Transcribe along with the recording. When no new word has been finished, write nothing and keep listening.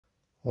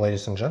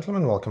Ladies and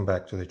gentlemen, welcome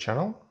back to the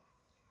channel.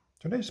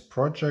 Today's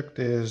project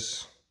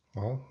is,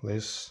 well,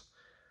 this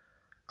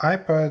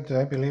iPad,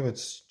 I believe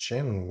it's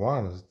Gen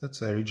 1, that's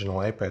the original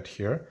iPad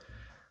here,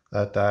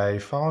 that I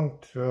found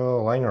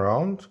lying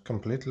around,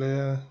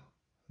 completely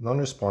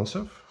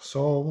non-responsive.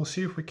 So we'll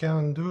see if we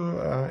can do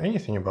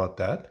anything about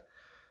that.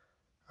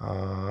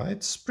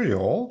 It's pretty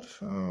old,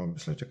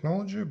 obviously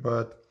technology,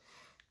 but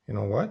you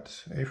know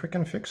what, if we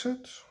can fix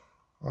it,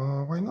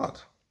 why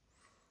not?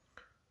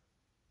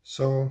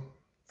 So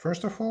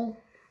first of all,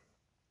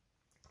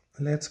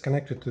 let's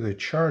connect it to the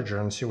charger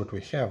and see what we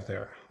have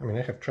there. I mean,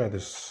 I have tried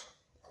this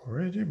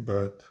already,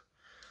 but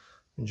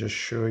let me just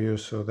show you.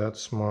 So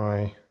that's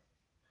my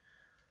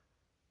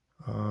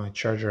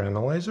charger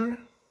analyzer.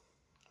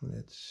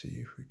 Let's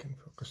see if we can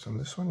focus on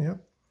this one.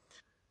 Yep.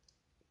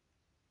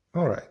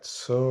 All right,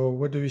 so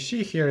what do we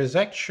see here is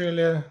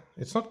actually,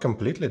 it's not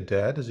completely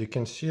dead. As you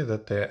can see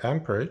that the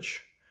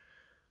amperage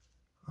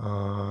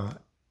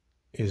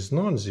is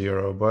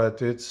non-zero,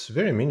 but it's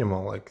very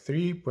minimal, like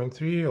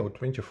 3.3 or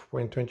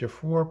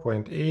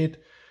 20.24.8.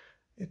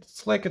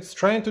 It's like it's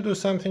trying to do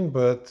something,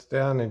 but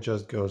then it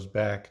just goes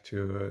back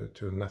to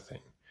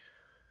nothing.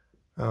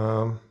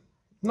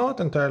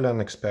 Not entirely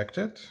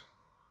unexpected.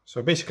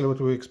 So basically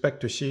what we expect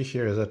to see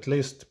here is at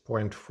least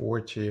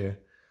 0.40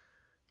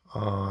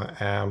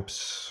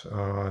 amps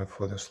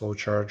for the slow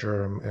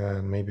charger,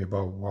 and maybe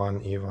about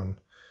 1 even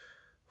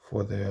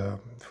for the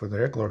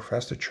regular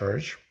faster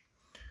charge.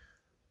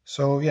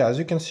 So yeah, as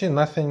you can see,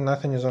 nothing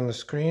is on the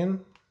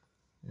screen.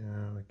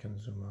 Yeah, we can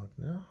zoom out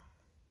now.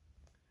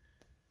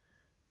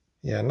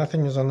 Yeah,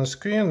 nothing is on the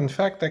screen. In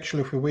fact,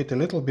 actually, if we wait a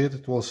little bit,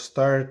 it will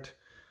start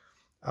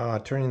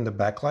turning the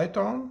backlight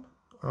on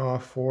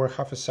for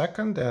half a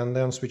second and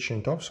then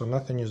switching it off. So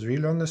nothing is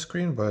really on the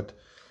screen, but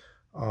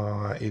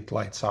it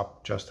lights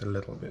up just a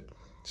little bit.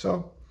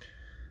 So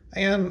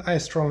again, I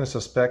strongly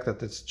suspect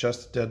that it's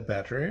just a dead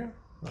battery.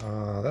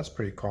 That's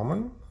pretty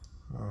common.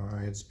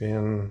 It's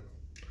been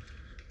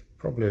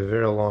probably a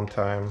very long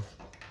time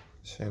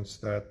since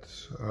that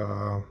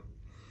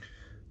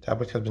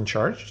tablet has been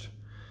charged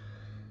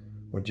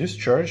or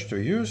discharged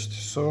or used,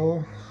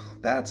 so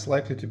that's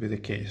likely to be the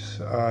case.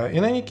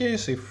 In any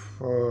case, if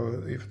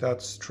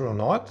that's true or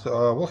not,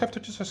 we'll have to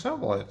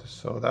disassemble it.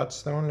 So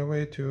that's the only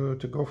way to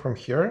go from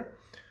here.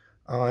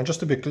 And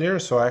just to be clear,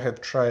 so I have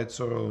tried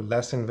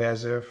less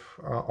invasive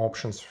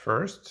options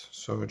first.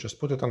 So just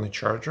put it on the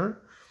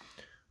charger,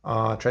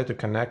 try to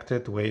connect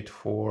it, wait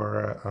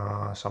for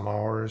some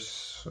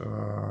hours,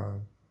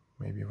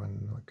 maybe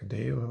even like a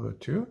day or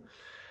two,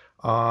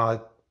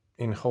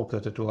 in hope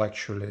that it will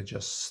actually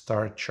just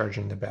start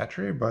charging the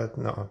battery, but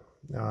no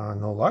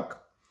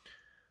luck.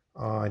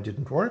 It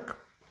didn't work.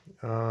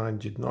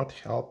 Did not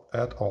help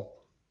at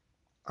all.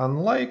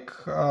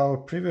 Unlike our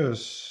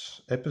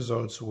previous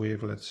episodes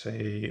with, let's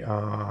say,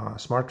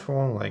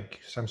 smartphone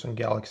like Samsung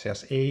Galaxy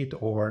S8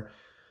 or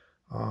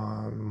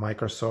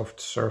Microsoft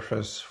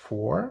Surface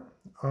 4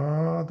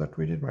 that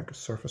we did, Microsoft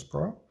Surface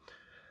Pro,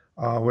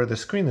 where the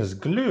screen is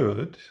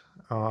glued,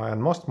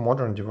 and most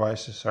modern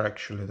devices are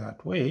actually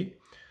that way.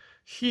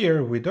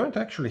 Here we don't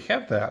actually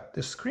have that.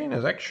 The screen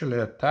is actually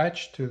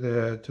attached to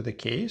the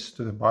case,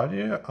 to the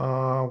body,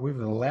 with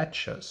the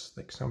latches,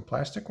 like some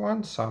plastic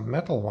ones, some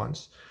metal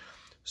ones,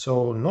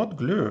 so not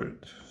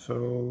glued.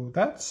 So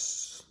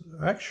that's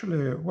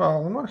actually,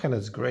 well, on one hand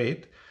it's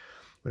great.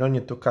 We don't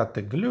need to cut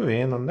the glue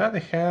in. On the other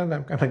hand,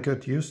 I'm kind of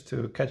got used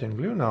to cutting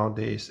glue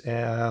nowadays,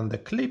 and the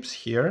clips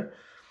here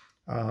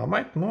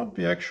might not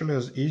be actually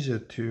as easy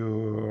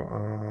to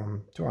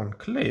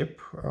unclip.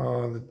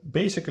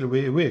 Basically,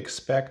 we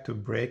expect to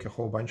break a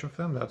whole bunch of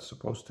them. That's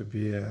supposed to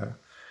be a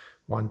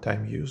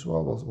one-time use.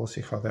 Well, we'll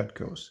see how that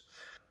goes.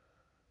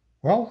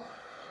 Well,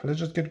 let's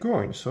just get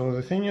going. So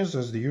the thing is,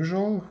 as the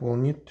usual, we'll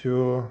need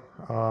to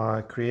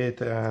create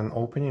an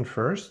opening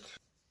first.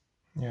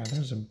 Yeah,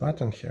 there's a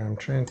button here. I'm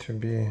trying to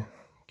be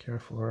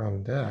careful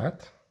around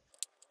that.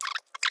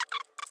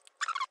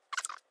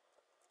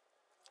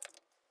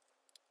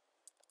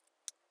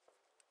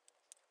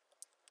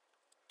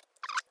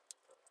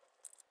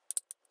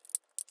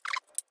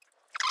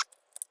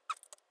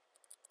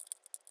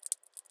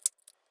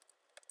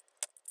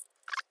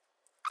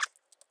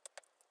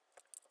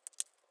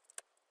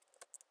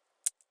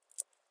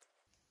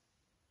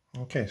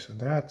 Okay, so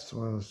that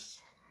was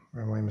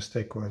where my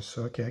mistake was.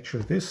 So, okay,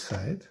 actually this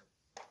side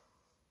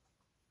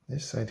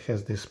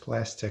has this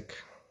plastic.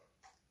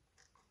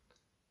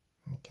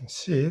 You can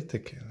see it.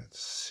 Okay,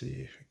 let's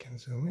see if we can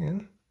zoom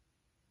in.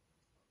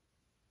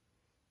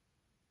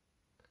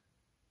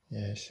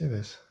 Yeah, you see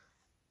this?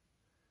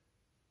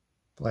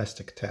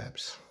 Plastic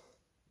tabs.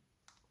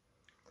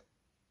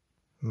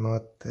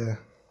 Not the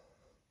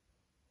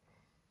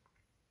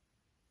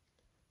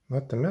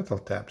metal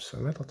tabs. So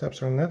metal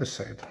tabs are on the other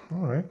side.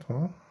 All right,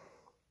 well,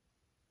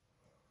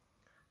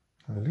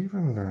 I'll live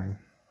and learn.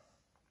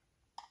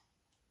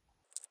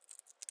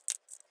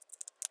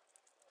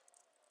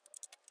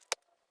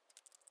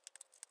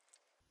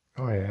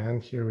 Oh yeah,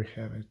 and here we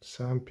have it.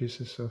 Some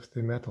pieces of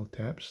the metal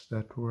tabs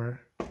that were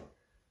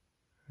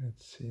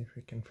Let's see if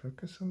we can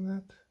focus on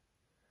that.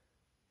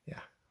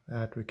 Yeah,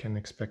 that we can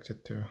expect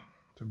it to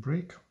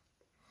break.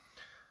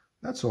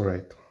 That's all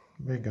right.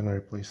 We're gonna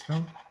replace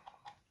them.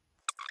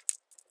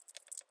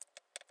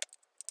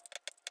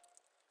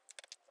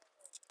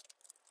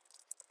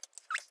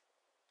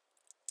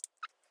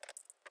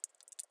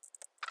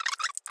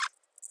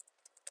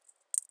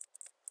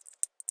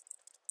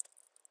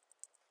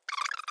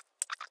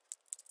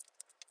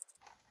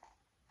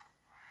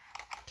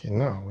 Okay,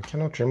 now we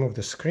cannot remove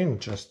the screen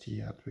just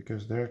yet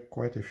because there are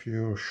quite a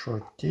few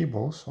short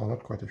cables, or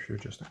not quite a few,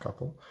 just a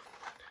couple,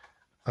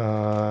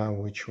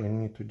 which we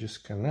need to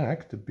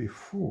disconnect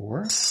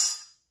before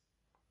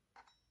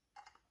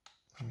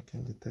we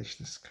can detach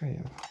the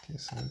screen. Okay,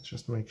 so let's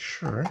just make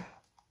sure.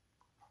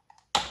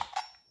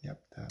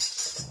 Yep,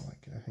 that's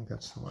like, I think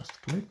that's the last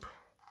clip.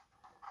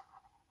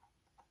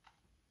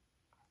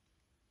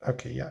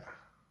 Okay, yeah.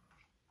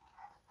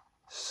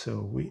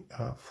 So we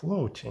are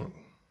floating.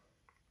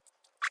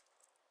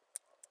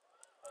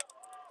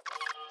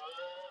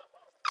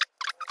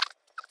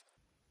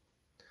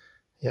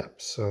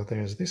 Yep, so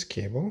there's this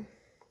cable.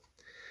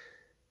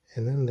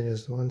 And then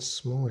there's one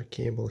smaller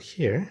cable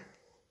here.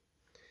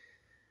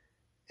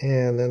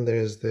 And then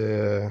there's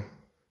the,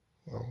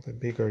 well, the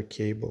bigger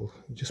cable,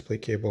 display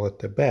cable at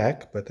the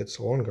back, but it's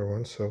a longer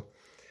one. So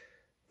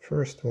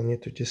first we'll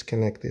need to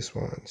disconnect these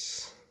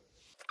ones.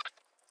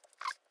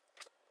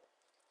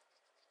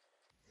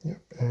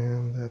 Yep,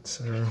 and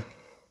that's our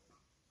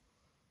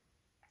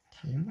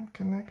cable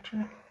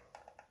connector.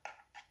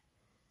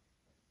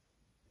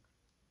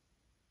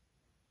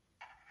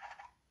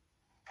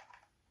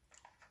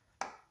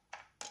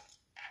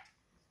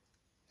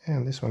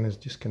 And this one is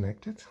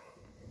disconnected.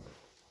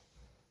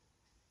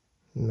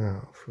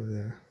 Now for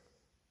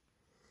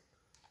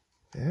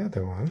the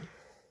other one.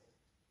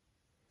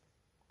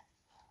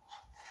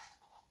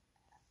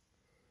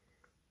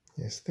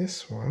 Is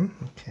this one.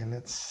 Okay,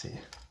 let's see.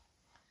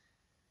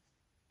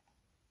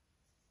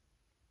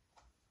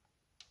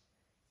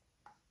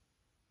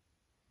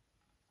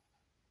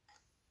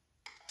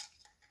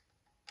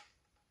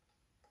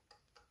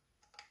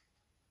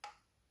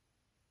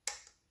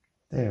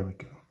 There we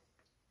go.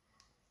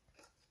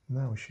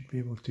 Now we should be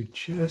able to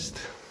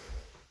just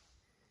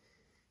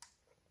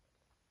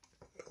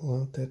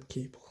pull out that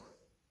cable.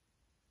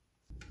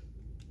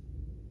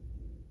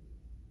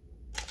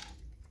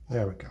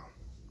 There we go.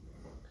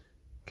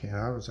 Okay,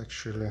 I was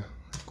actually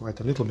quite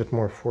a little bit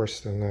more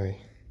forced than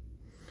I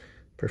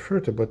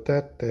preferred to, but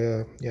that,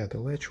 yeah, the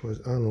latch was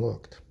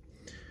unlocked.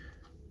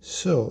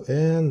 So,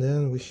 and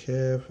then we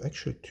have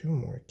actually two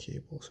more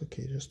cables.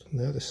 Okay, just on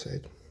the other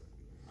side.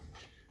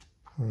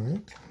 All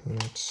right,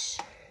 let's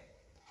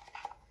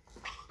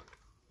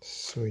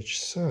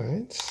switch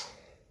sides.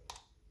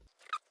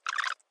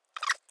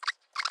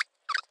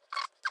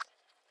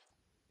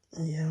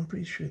 Yeah, I'm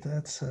pretty sure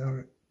that's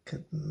our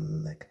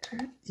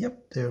connector.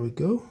 Yep, there we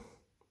go.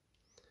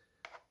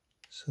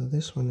 So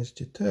this one is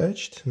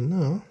detached.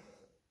 Now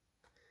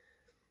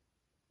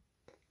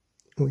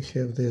we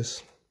have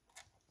this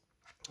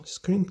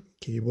screen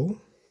cable.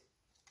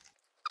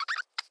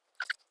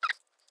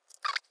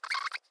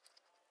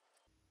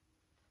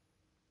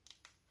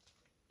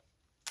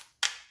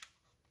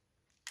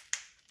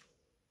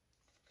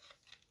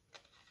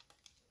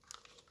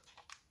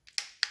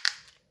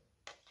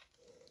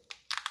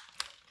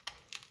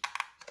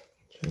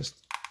 Just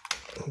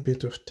a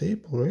bit of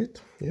tape,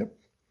 right? Yep.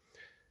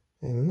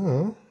 And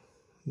now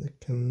the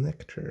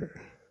connector.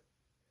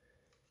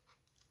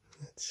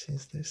 Let's see,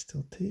 is there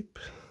still tape?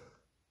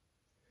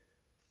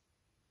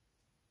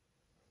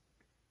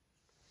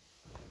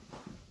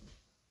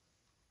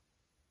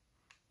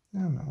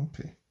 Oh no,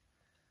 okay.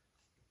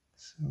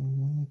 So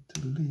we need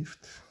to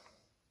lift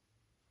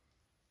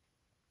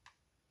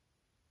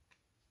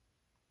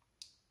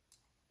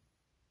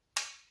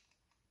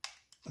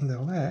the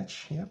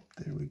latch. Yep,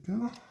 there we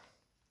go.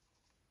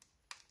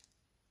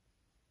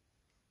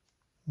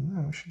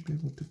 Now we should be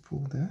able to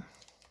pull the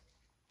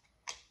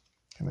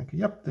connector.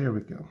 Yep, there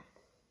we go.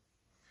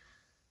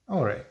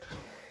 All right.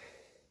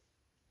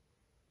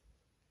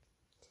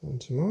 Turn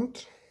them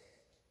out.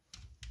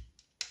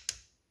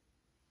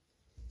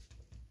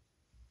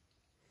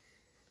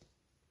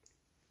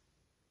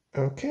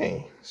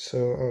 Okay,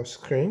 so our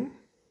screen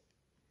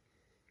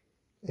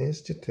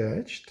is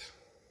detached.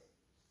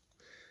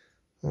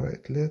 All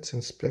right, let's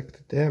inspect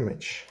the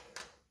damage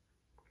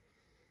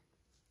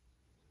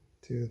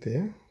to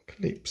the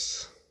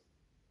clips.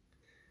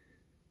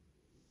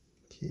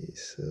 Okay,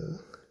 so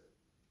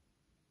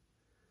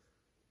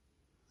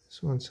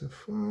these ones are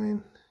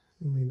fine,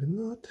 maybe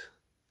not.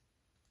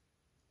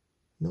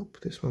 Nope,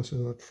 this one's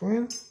not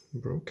fine,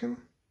 broken.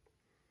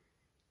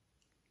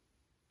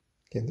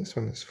 Okay, this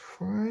one is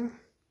fine.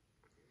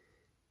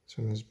 This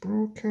one is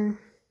broken.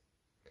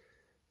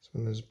 This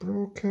one is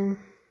broken.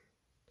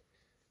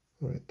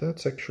 All right,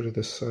 that's actually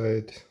the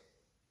side.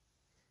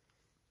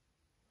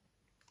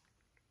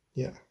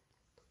 Yeah.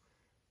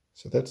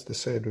 So that's the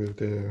side with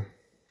the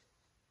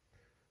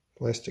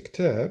plastic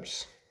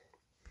tabs.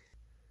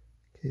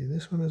 Okay,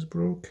 this one is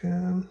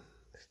broken.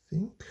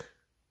 think.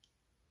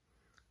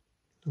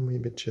 Or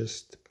maybe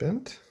just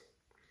bent.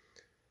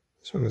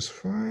 This one is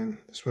fine,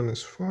 this one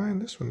is fine,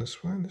 this one is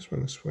fine, this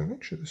one is fine.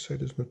 Actually, this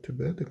side is not too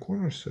bad. The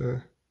corners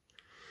are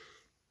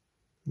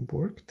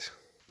worked.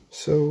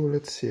 So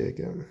let's see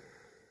again.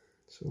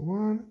 So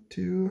 1,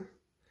 2,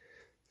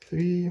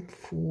 3,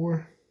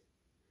 4,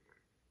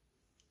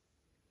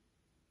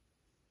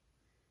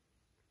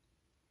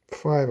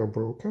 5 are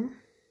broken.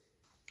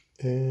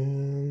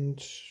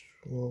 And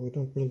well, we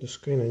don't need the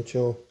screen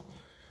until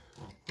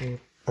we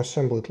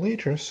assemble it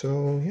later.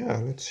 So yeah,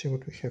 let's see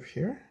what we have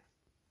here.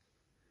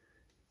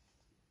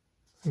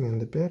 I mean,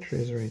 the battery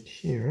is right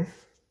here.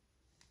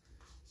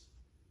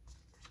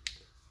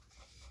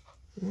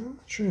 I'm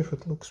not sure if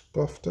it looks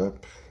puffed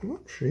up.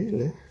 Not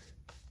really.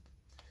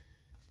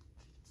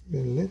 A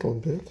little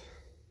bit.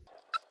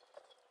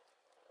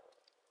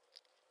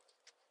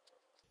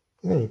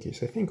 In any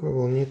case, I think we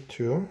will need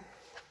to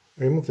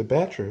remove the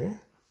battery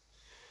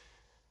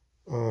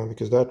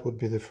because that would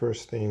be the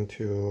first thing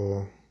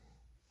to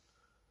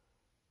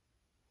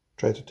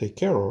try to take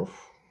care of.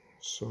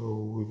 So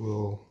we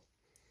will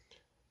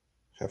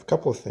have a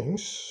couple of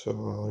things. So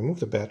I'll remove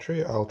the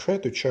battery. I'll try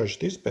to charge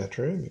this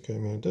battery because I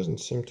mean it doesn't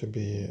seem to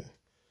be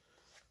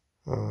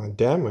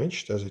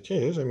damaged as it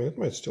is. I mean it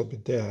might still be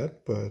dead,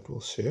 but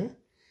we'll see.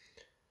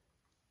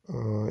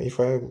 If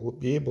I will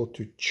be able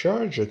to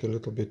charge it a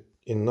little bit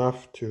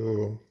enough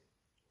to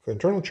for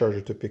internal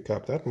charger to pick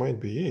up, that might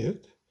be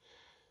it.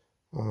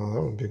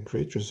 That would be a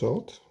great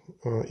result.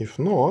 If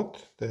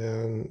not,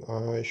 then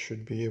I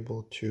should be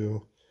able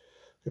to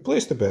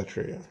replace the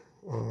battery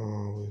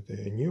with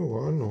a new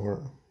one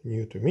or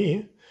new to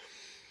me,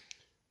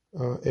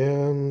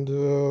 and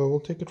we'll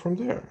take it from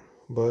there.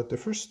 But the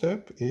first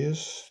step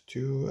is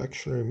to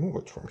actually remove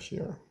it from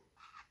here.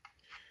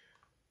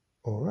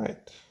 All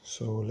right,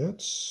 so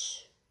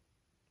let's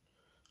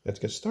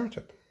get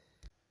started.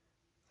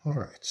 All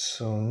right,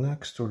 so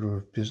next order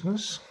of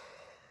business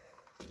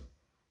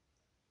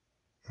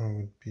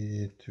would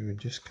be to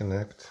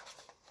disconnect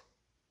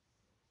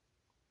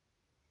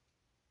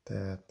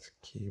that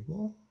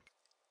cable.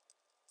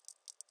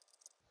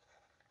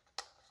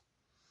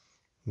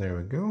 There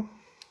we go.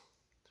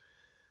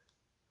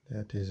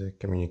 That is a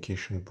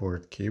communication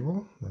board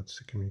cable. That's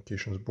the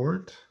communications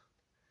board.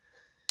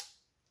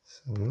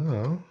 So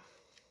now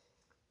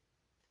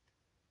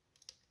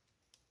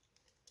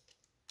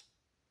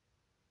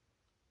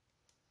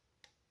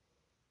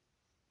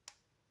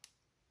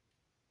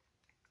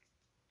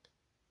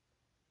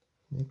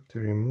need to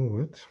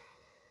remove it.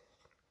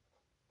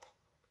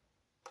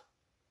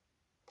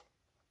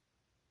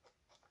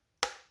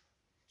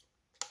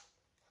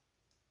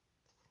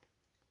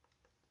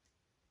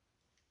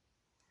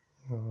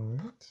 All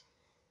right.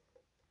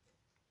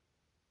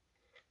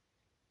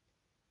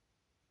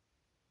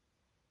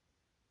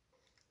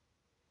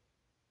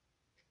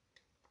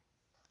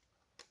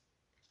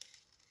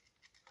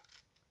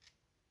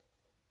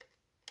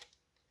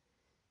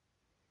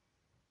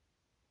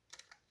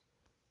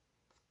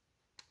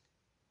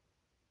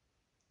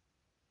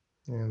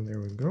 And there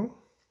we go.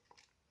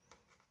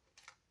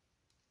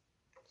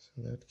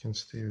 So that can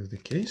stay with the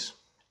case.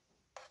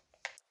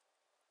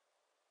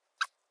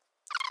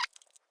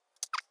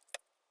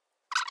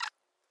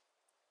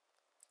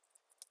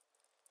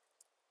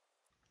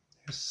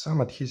 There's some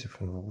adhesive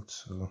involved,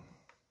 so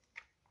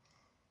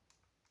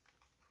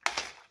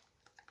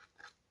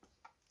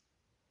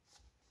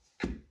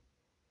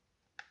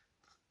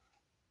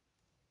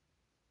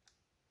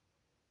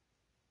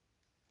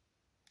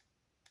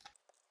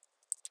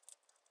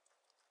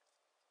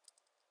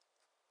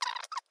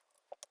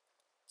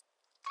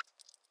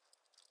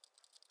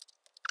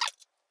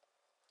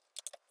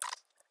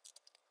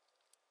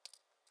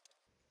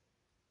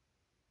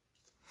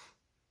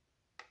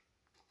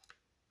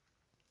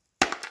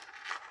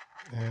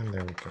and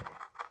there we go.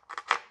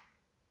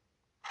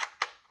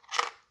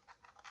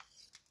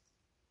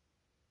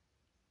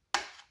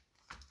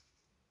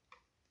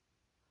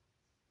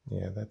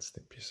 Yeah, that's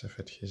the piece of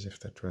adhesive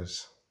that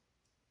was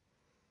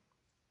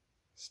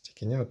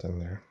sticking out in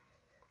there.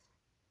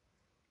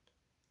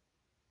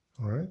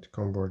 All right,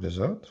 COM board is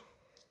out.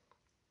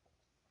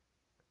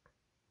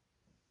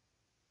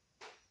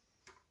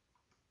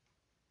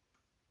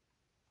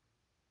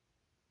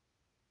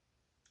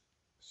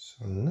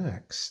 So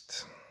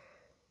next,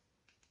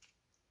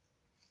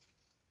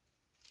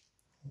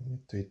 we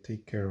need to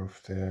take care of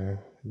the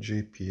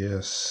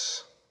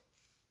GPS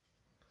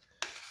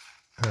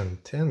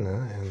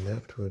antenna, and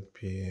that would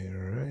be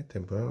right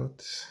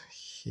about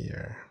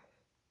here.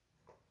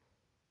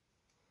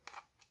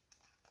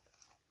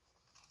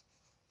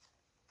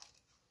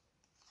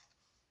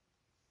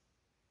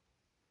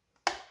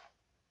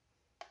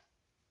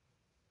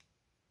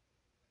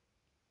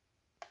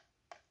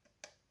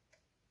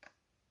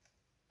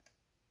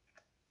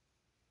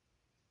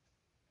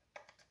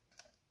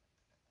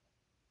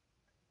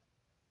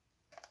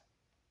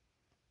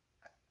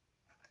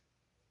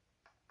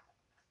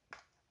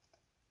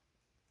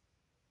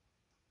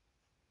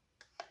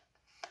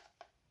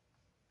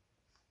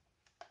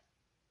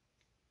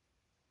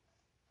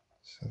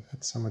 So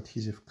that's some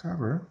adhesive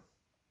cover.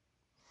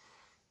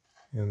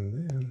 And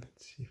then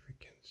let's see if we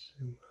can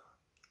zoom.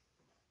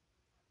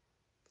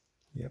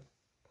 Yep.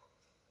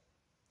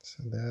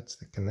 So that's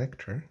the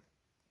connector.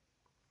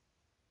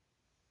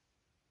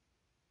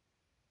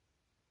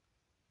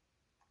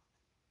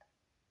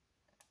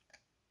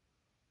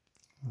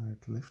 All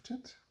right, lift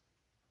it.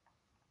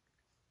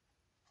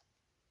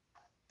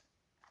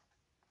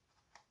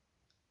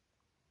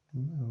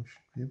 No, we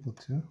should be able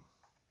to.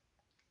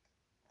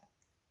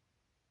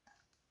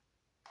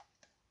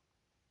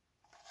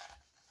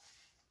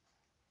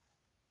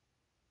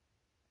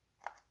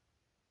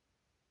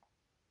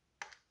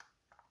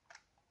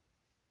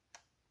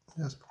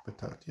 Just pop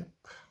it out, yep.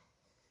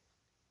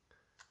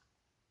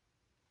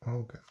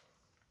 Okay.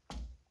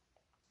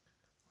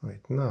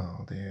 Right,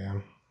 now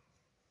the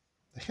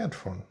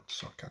headphone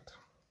socket.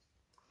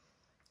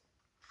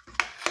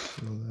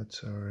 So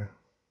that's our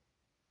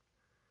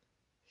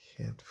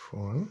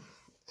headphone,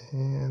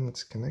 and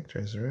its connector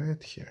is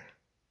right here.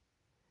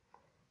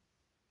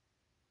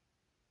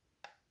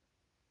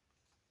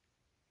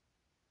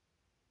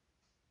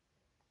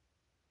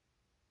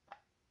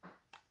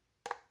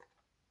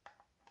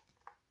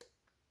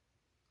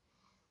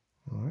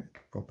 All right,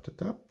 popped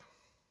it up.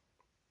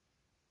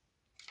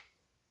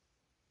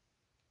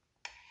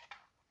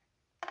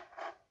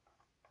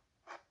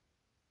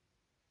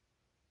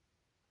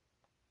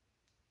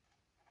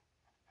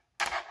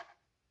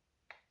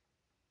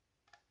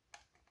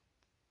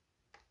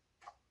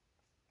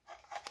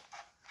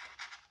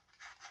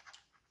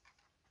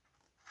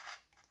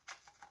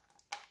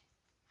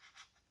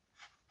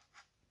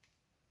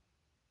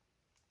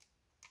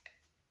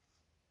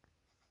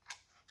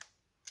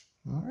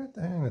 All right,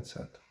 and it's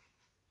set.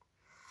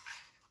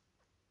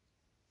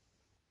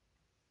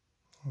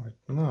 All right,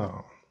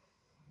 now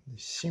the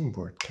SIM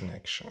board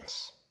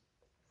connections.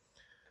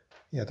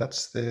 Yeah,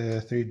 that's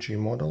the 3G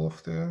model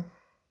of the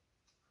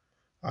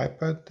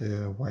iPad.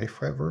 The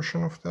Wi-Fi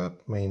version of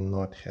that may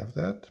not have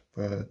that,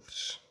 but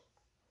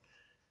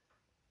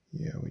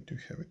yeah, we do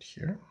have it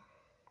here.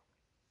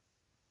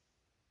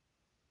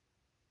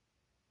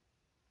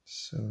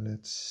 So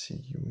let's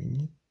see, we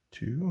need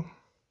to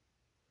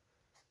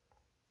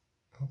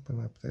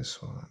open up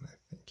this one, I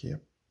think,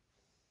 yep.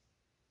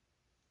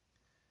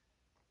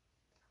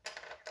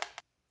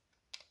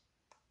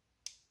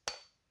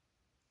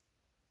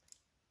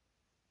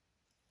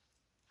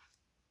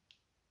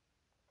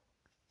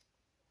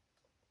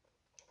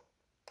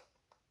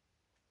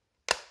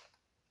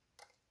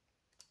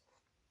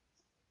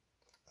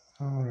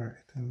 All right,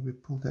 and we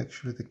pulled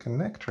actually the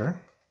connector.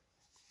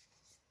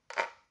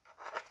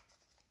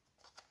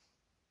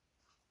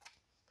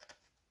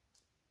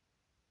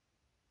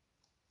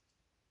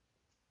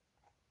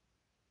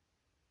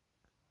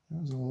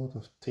 There's a lot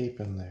of tape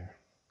in there.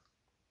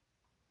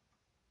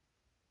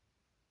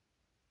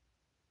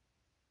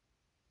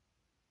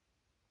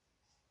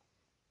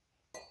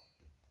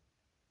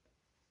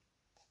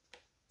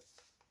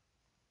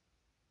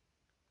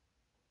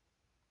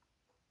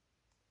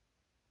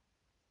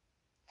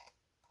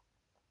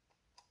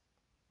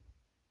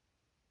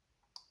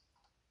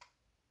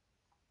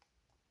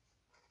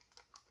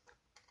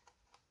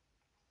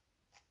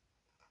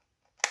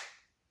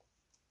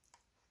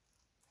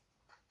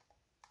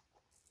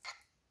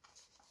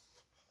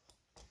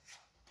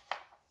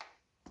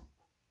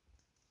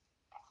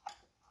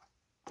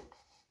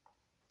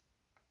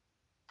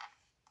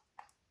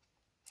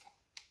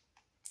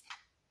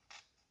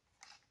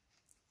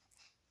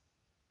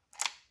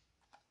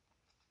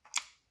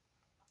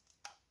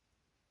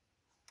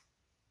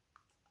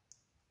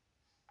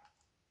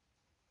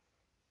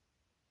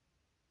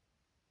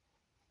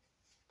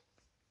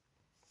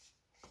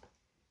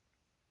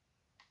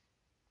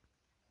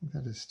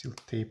 That is still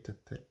taped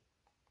at the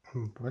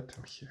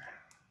bottom here.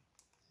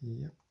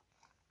 Yep.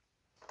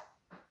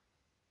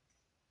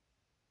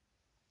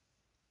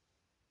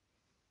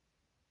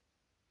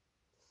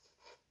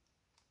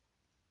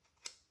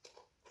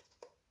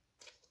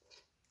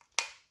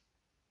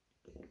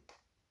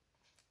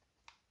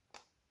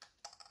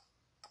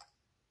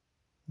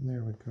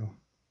 There we go.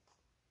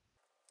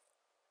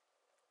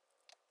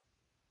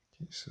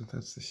 Okay, so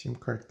that's the SIM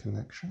card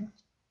connection.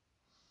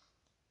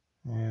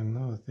 And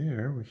now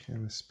there we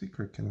have a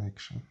speaker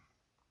connection.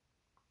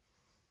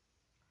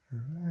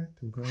 Right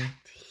about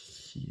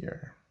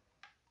here.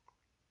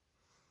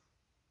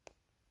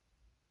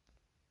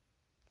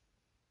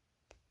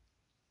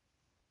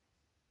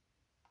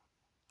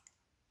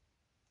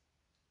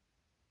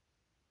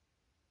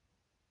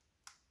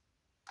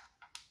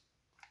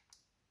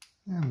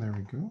 And there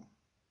we go.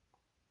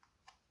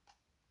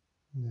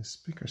 The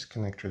speaker's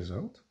connector is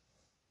out.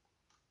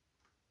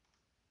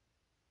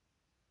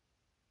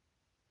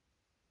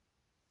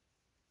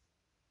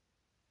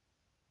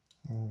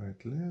 All right,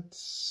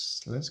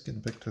 let's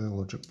get back to the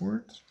logic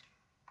board.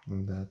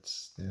 And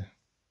that's the,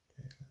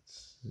 okay,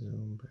 let's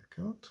zoom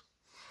back out.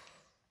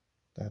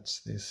 That's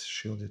this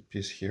shielded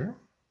piece here.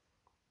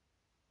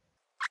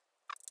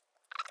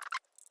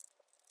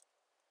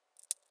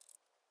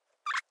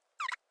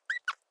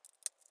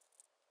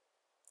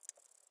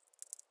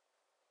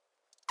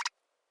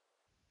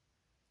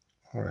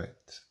 All right,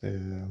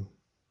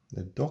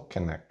 the dock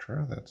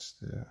connector, that's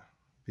the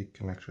big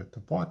connector at the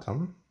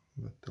bottom,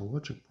 but the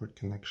logic board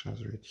connection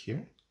is right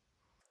here.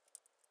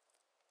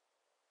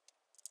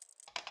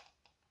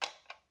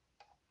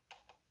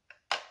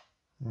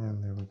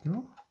 And there we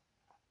go.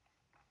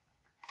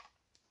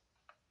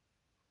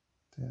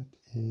 That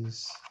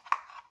is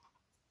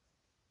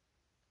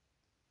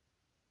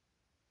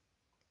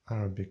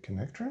our big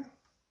connector.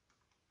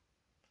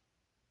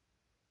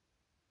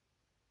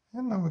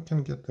 And now we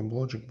can get the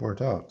logic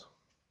board out.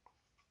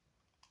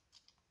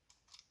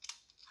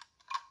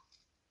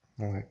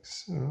 Like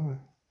so,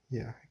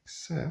 yeah,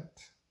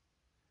 except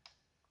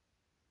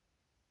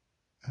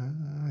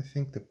I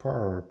think the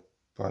power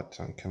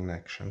button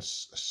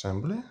connections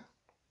assembly,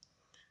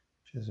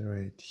 which is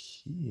right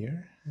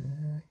here.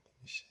 Can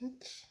you see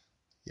it?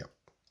 Yep.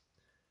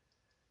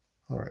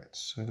 All right,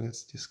 so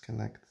let's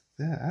disconnect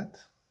that.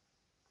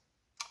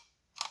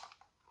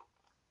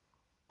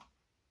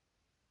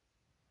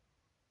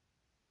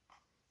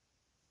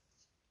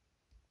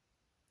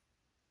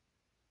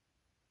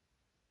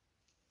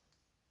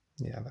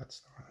 Yeah, that's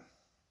the one.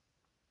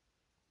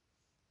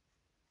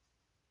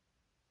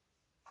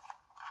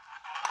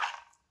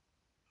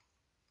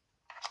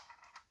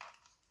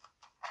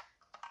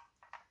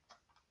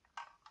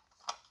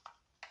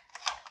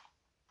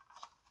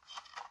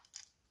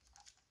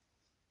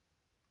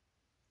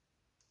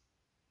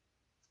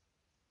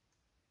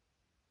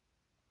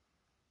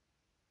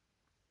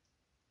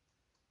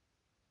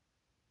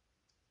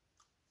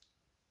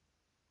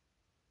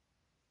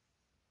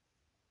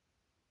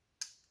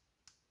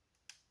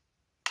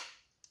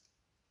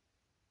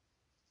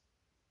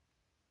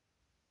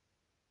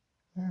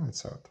 And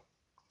it's out.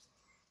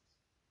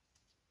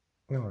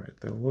 All right,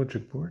 the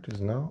logic board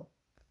is now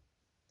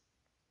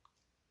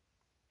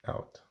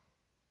out.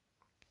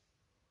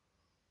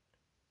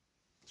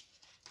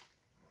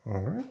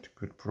 All right,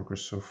 good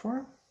progress so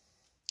far.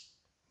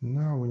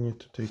 Now we need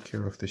to take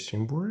care of the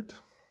SIM board.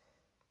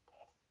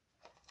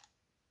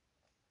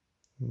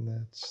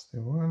 That's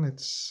the one,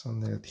 it's on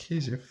the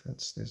adhesive,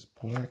 that's this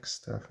black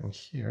stuff in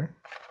here.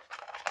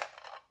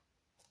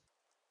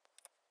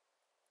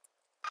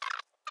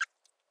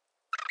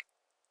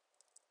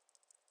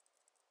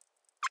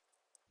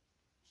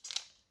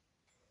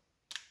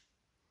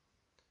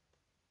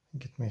 I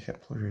think it may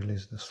help to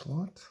release the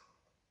slot.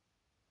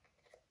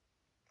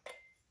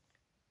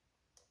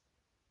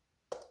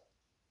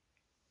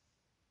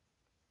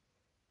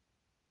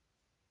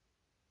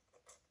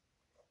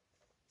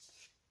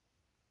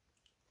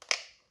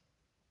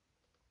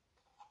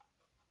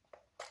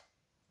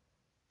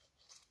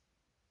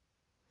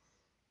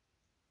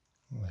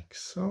 Like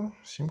so,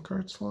 SIM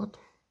card slot.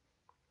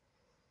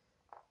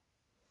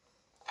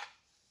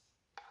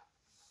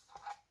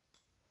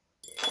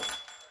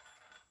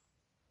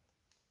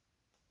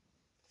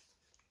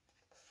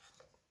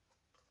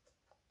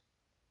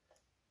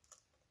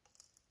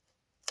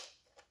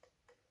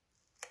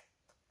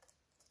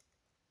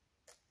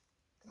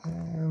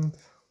 And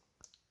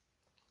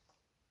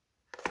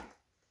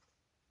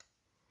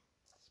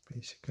it's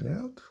basically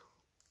out.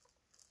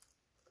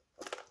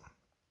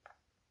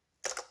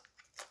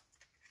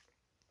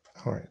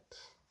 All right.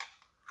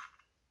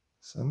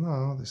 So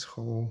now this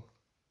whole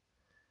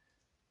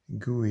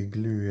gooey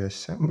gluey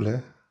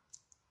assembly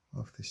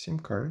of the SIM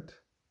card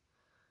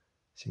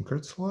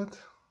slot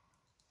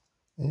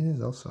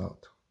is also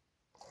out.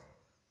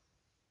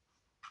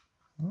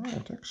 All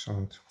right,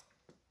 excellent.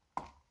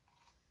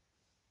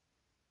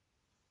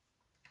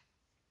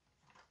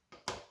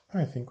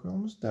 I think we're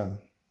almost done.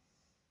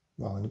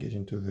 Well, and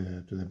getting to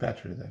the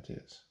battery, that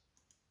is.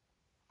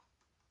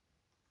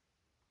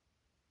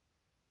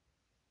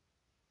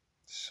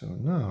 So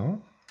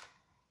now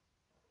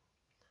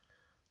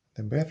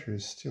the battery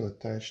is still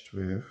attached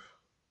with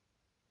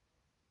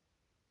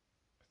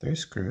 3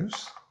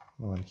 screws,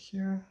 one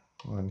here,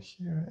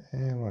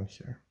 and one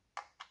here.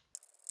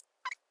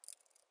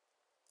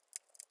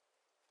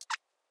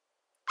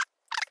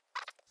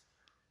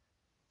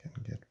 Can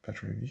get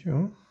better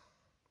view.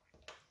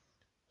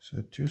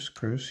 So 2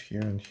 screws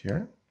here and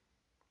here.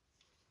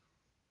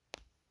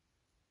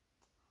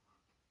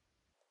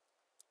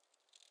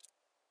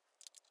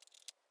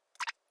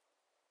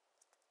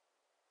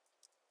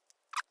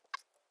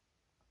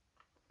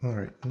 All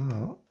right,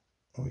 now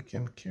we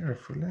can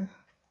carefully,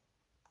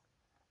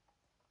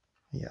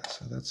 yeah,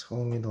 so that's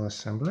whole middle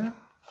assembly.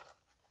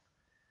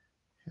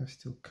 Have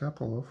still a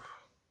couple of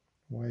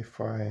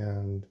Wi-Fi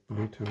and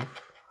Bluetooth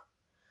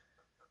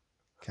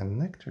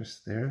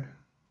connectors there,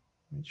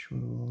 which we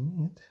will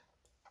need.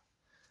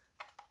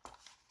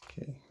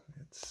 Okay,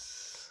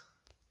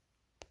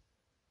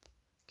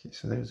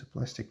 so there's a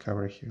plastic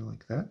cover here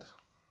like that.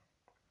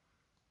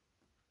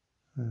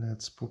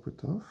 Let's pop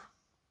it off.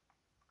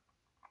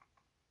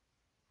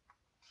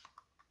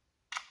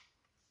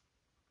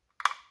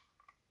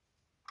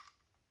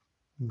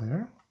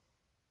 There.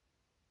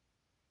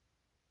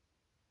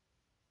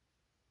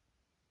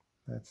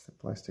 That's the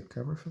plastic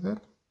cover for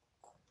that.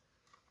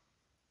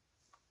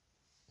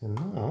 And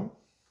now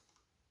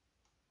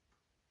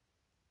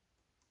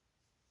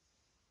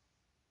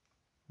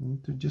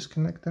need to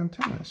disconnect the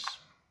antennas.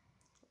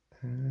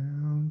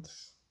 And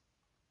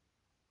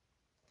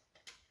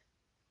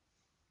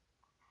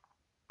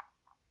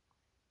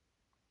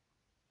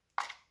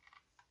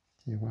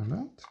T1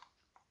 out.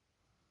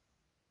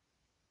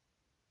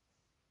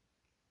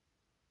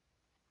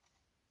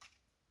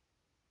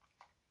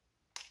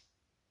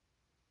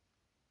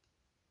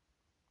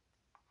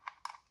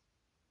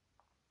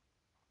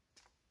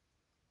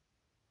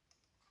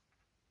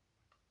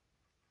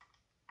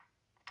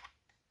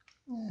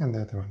 And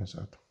the other one is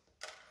out.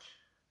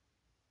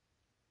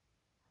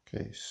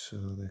 Okay, so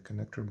the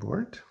connector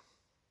board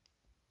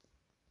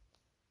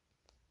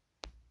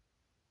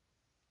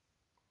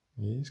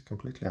is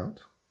completely out.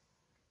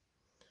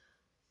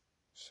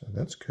 So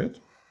that's good.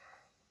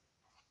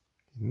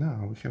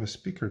 Now we have a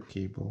speaker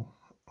cable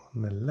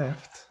on the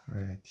left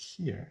right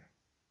here.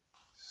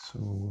 So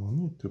we'll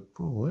need to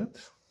pull it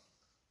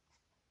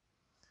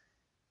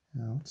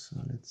out.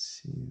 So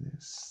let's see,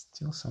 there's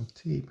still some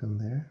tape in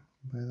there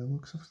by the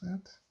looks of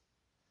that.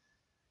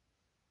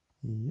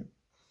 Yep.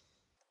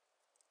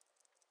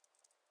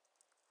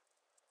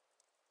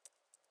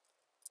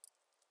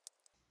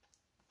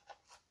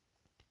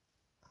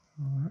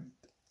 All right,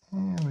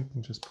 and we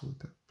can just pull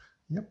it up.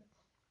 Yep.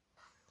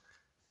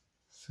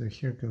 So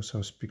here goes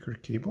our speaker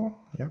cable.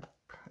 Yep,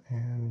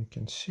 and you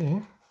can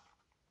see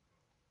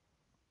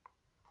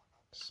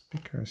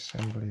speaker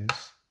assembly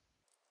is.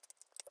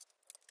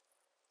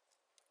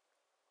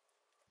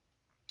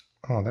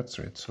 Oh, that's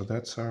right. So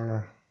that's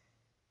our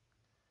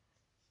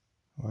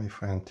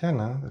Wi-Fi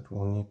antenna that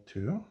we'll need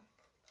to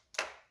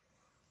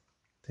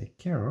take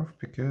care of,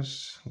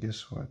 because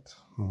guess what?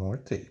 More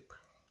tape.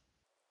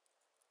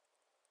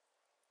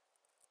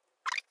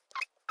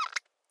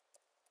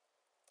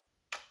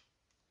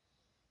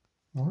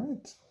 All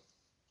right.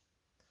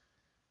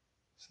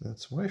 So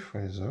that's Wi-Fi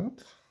is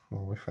out, or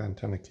Wi-Fi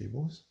antenna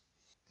cables.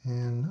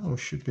 And now we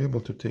should be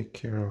able to take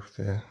care of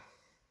the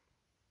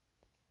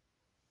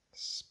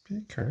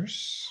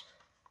speakers.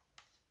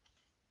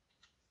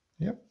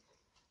 Yep.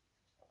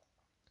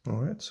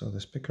 All right, so the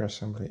speaker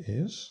assembly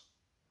is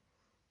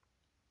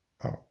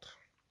out.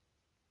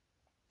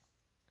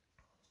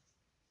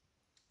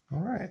 All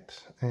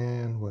right,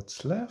 and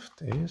what's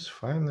left is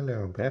finally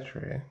our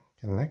battery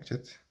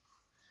connected.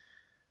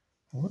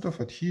 A lot of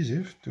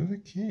adhesive to the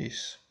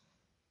case.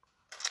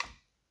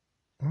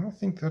 I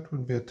think that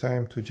would be a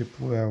time to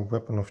deploy our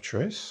weapon of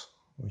choice,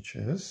 which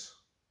is,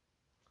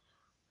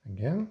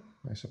 again,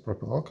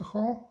 isopropyl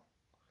alcohol,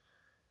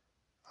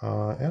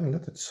 and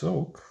let it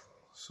soak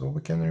so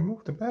we can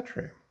remove the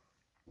battery.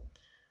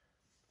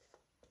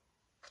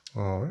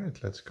 All right,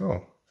 let's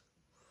go.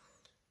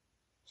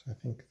 So I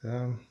think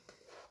the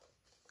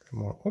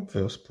more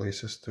obvious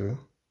places to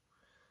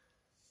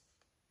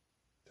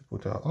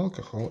put our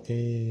alcohol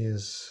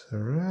is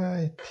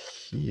right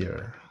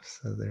here.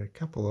 So there are a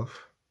couple of,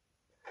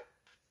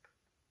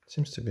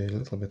 seems to be a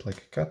little bit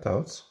like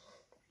cutouts.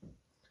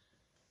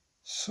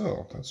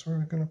 So that's where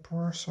we're going to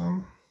pour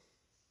some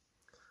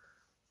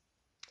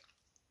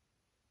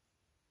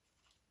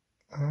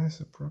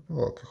isopropyl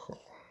alcohol.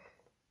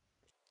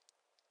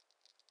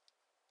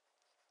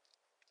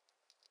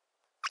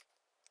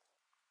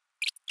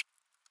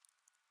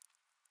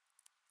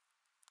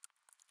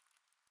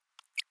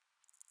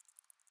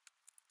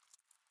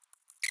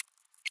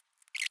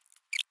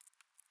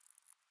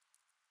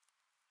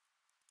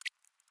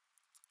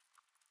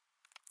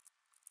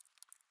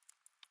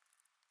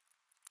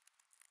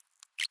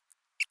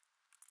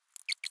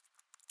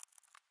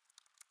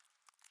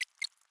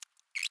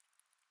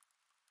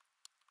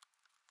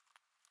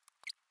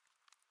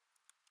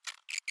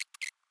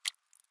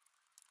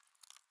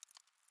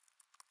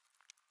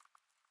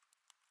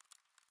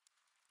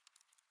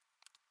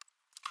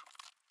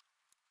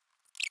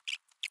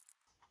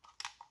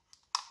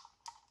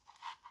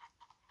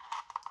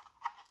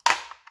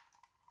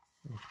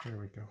 There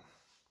we go.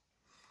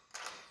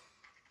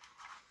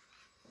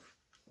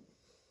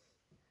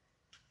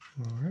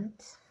 All right,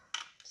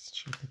 let's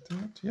check it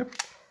out. Yep,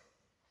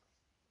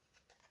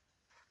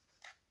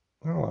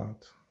 all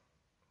out.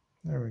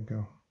 There we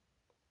go.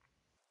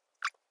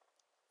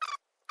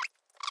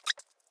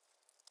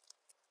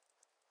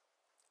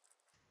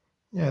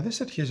 Yeah,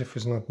 this adhesive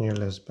is not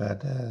nearly as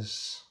bad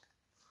as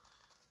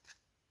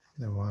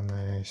the one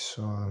I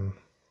saw on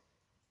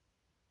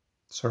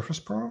Surface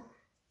Pro.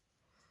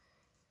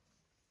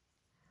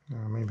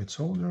 Maybe it's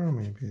older,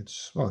 maybe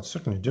it's, well, it's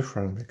certainly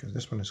different because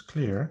this one is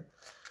clear.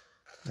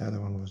 The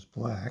other one was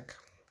black.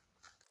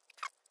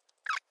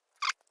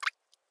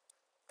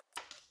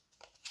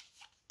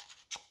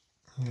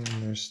 And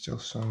there's still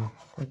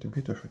quite a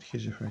bit of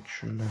adhesive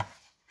actually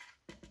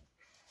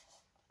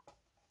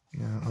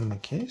on the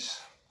case.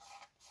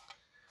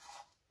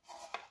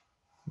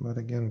 But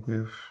again,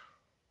 with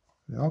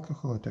the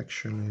alcohol, it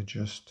actually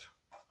just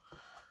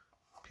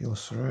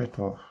peels right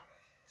off.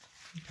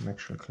 You can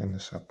actually clean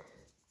this up.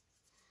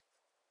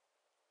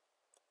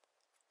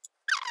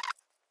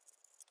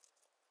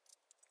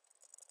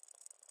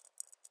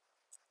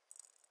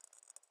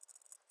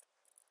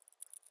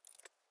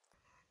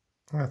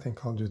 I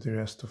think I'll do the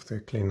rest of the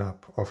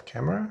cleanup off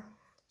camera.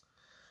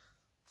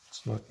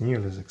 It's not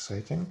nearly as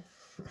exciting.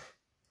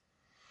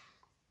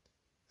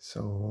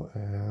 So,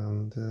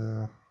 and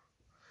the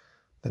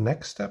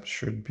next step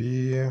should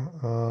be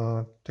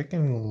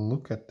taking a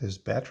look at this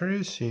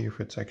battery, see if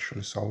it's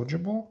actually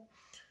salvageable.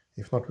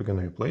 If not, we're going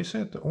to replace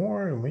it,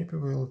 or maybe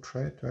we'll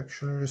try to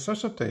actually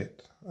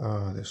resuscitate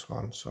this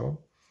one. So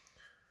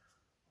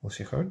we'll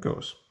see how it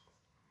goes.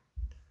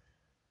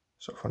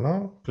 So for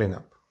now, clean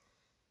up.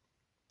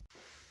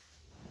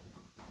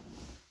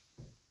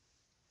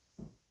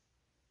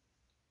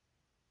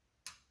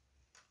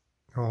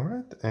 All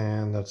right,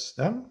 and that's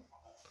done.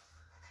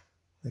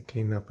 The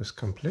cleanup is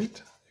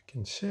complete, you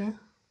can see. Let's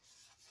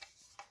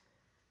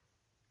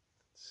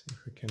see if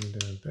we can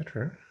do it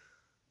better.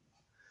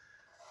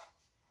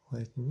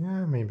 Lighting,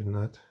 yeah, maybe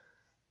not.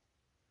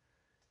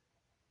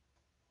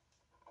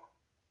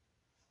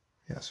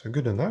 Yeah, so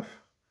good enough,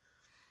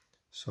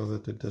 so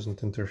that it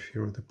doesn't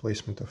interfere with the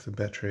placement of the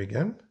battery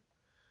again.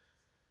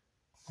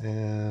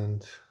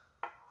 And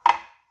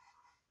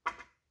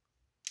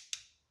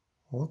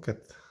look at,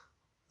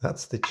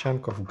 that's the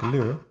chunk of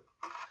glue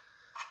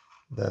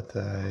that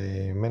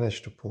I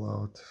managed to pull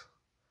out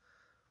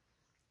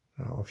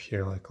of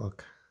here, like,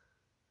 look.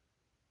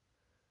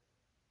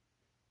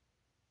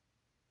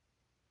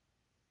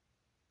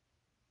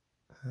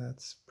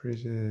 That's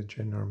pretty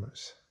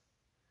ginormous.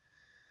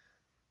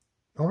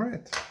 All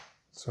right,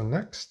 so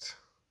next,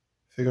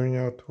 figuring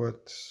out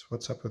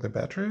what's up with the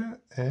battery,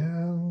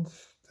 and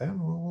then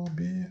we will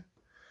be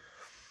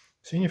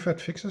seeing if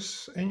it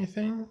fixes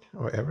anything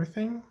or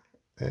everything,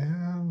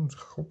 and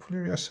hopefully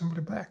reassemble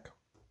it back.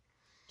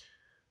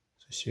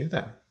 So see you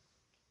then.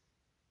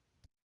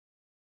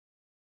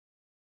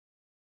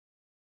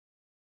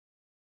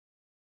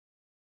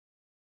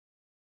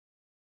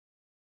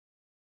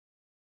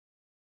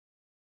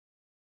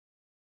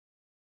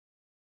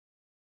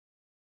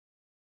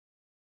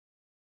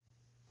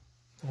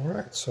 All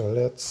right, so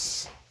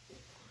let's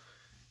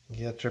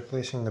get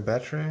replacing the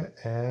battery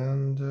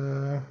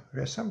and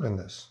reassembling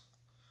this.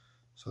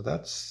 So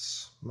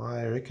that's my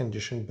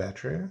reconditioned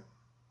battery.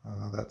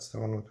 That's the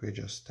one that we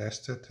just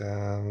tested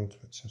and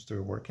it seems to be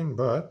working,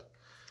 but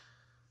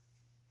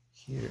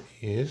here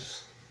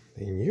is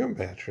the new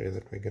battery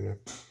that we're gonna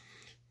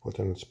put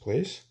in its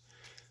place.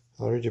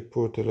 I already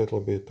put a little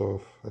bit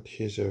of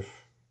adhesive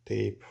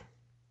tape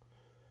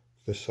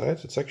to the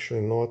sides. It's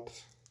actually not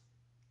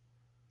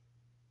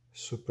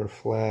super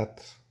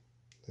flat,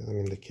 I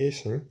mean the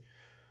casing,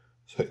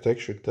 so it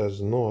actually does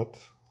not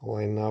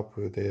line up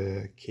with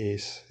the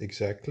case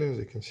exactly. As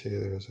you can see,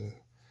 there's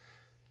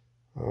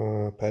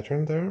a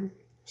pattern there,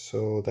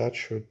 so that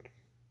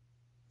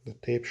the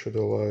tape should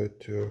allow it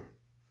to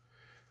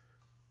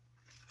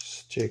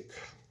stick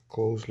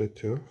closely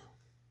to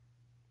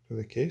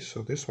the case.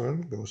 So this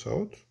one goes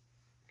out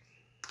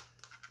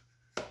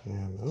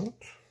and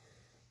out,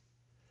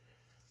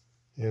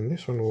 and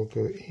this one will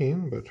go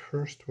in, but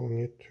first we'll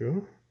need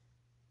to,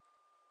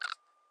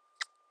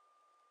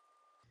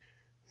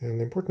 and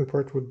the important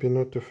part would be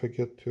not to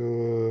forget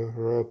to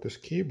route this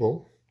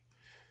cable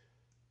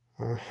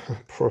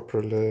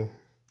properly,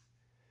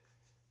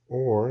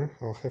 or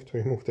I'll have to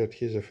remove the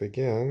adhesive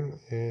again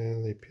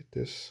and repeat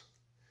this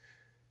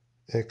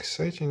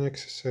exciting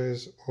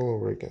exercise all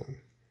over again.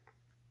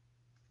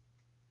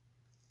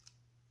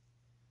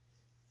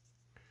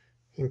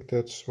 I think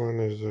that's one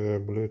is a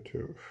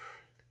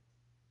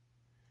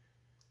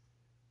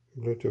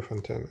Bluetooth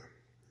antenna.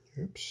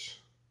 Oops.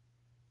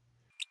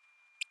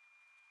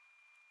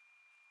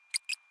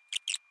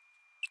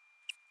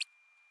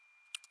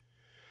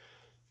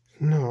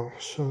 No,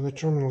 so the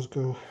terminals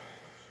go,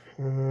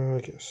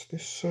 I guess,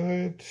 this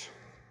side.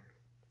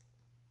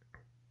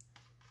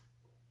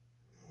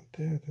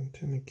 That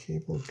antenna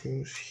cable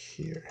goes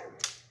here.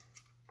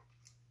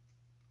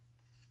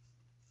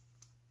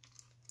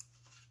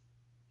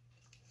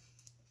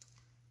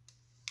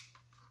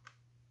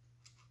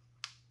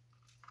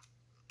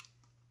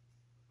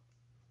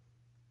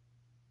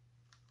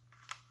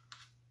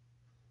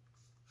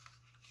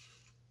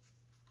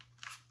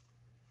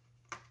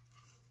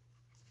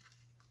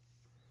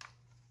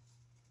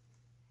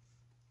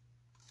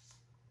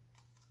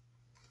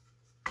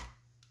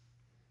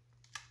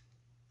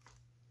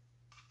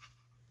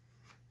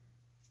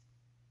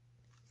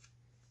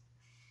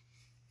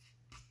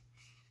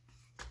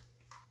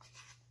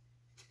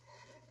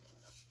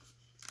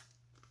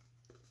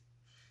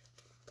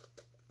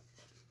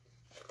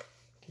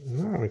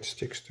 Now it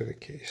sticks to the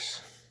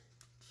case.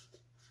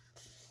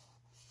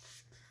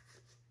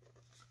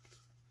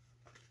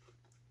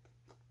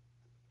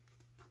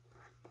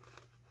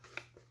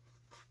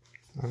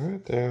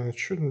 Alright, and it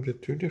shouldn't be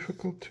too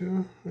difficult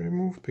to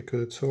remove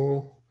because it's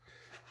all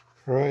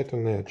right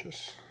on the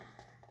edges.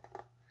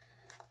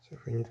 So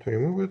if we need to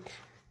remove it,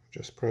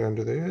 just pry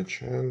under the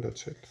edge and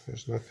that's it.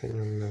 There's nothing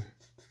on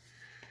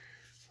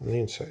the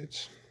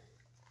insides.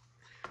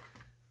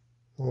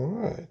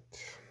 Alright.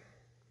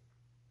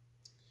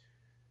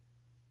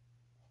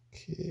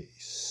 Okay,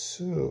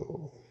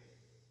 so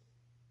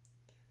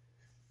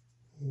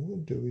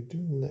what do we do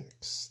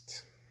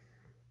next?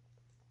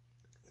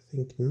 I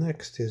think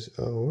next is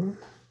our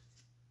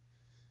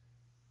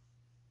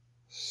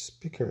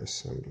speaker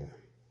assembly.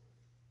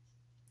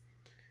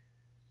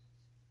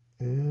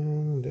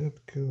 And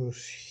that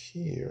goes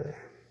here.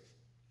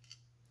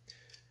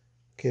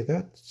 Okay,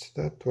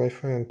 that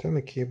Wi-Fi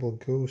antenna cable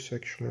goes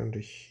actually under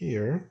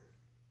here,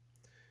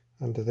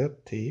 under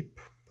that tape,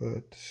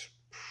 but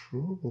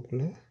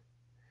probably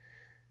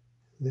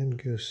then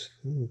goes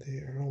in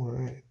there.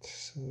 Alright,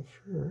 so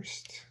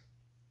first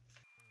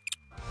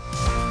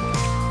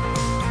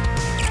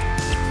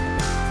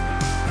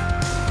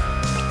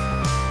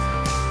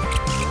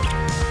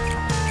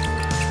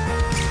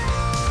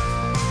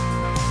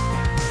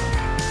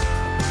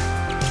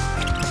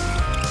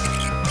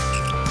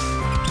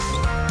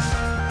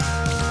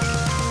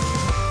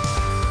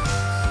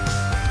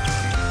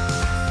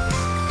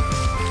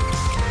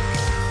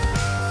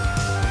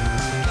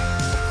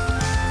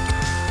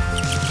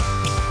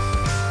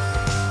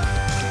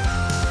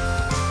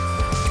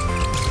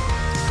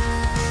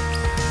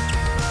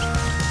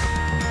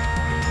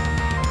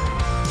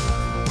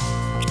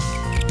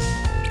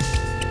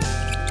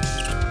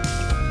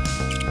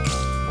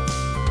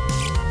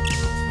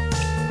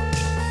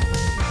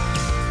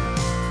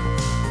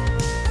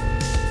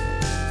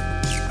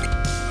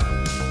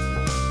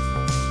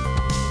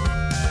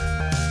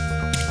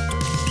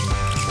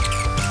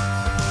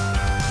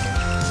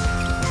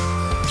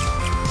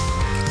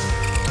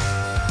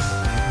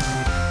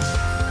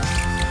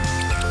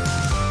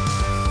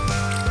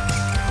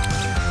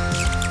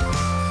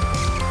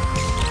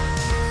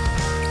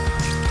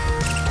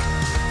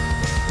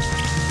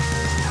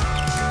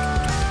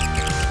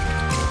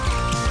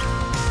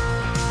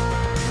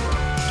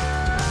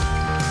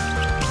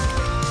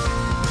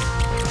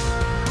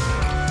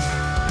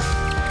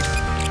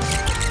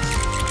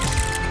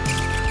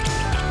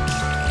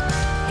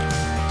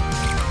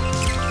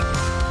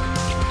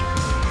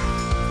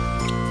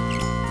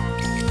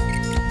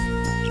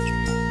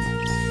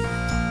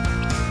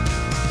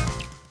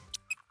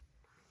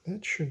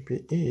that should be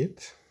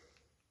it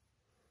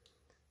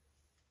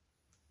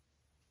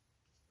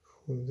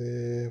for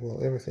the,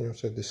 well, everything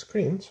outside the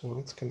screen. So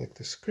let's connect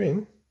the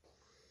screen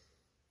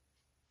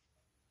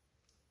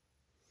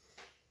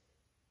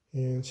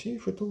and see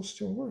if it all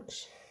still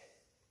works.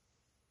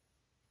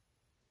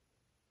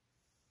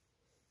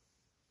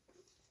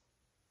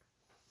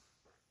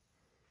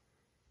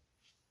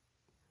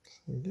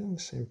 So again,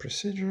 the same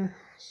procedure.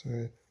 So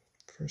I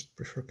first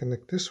prefer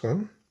connect this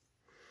one.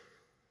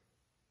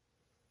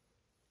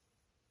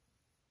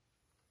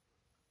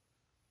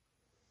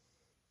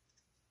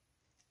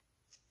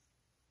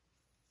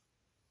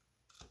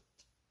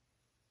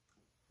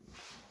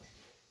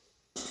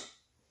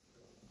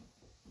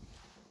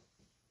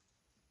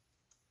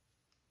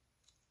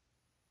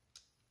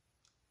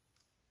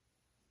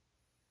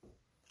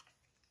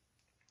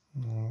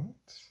 All right.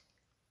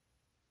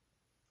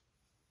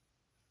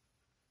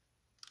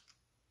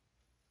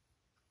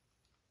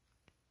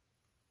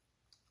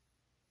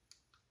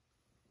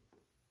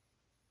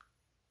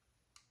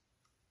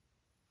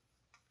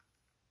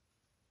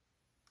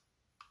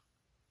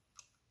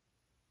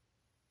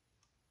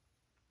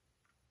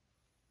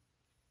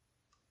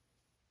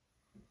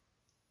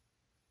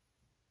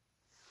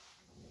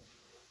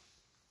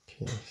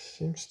 Okay,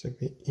 seems to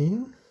be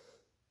in.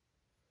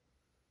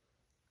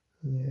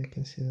 Yeah, I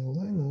can see the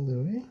line all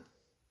the way.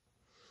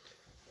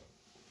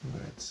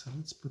 Alright, so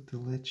let's put the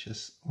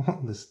latches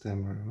on this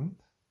time around.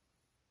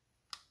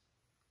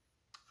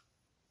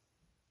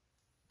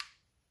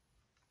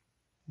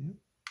 Yep,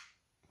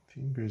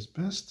 finger is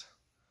best.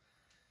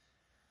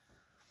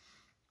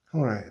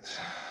 Alright,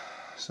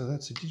 so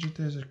that's the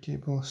digitizer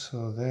cable.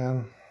 So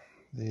then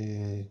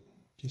the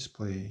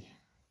display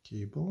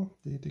cable,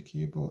 data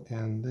cable,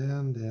 and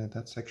then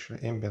that's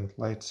actually ambient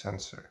light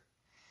sensor.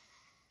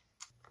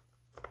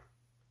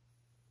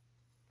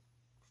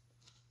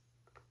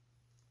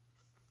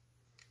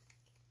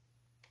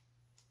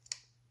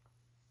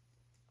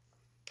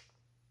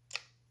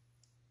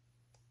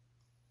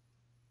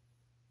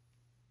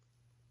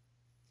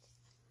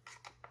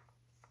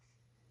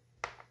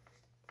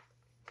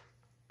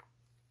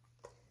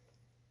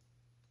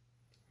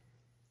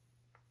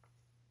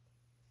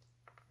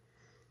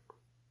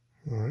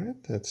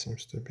 Alright, that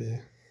seems to be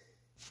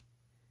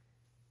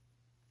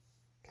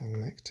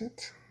connected.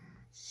 Let's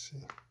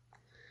see.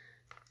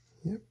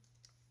 Yep.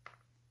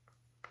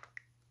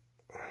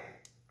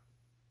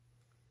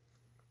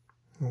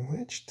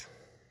 Wedged.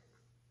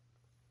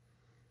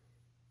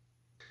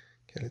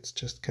 Okay, let's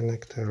just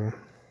connect our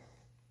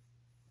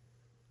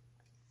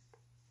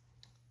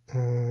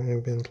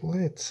ambient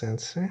light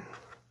sensor.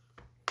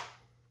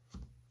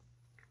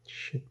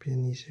 Should be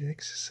an easier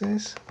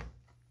exercise.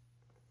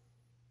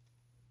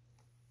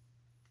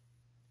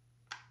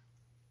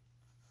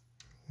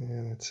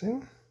 And it's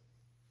in.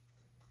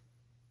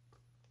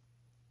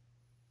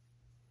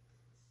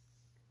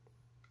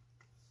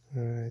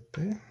 Right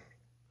there.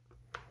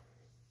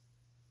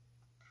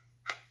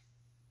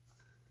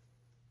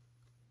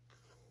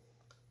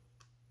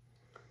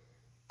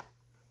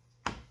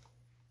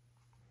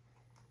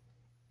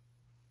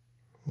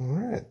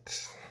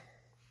 right.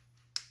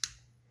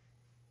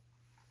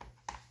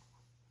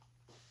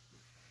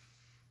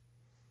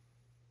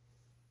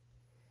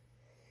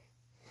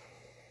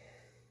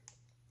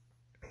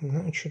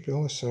 Now it should be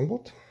all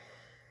assembled.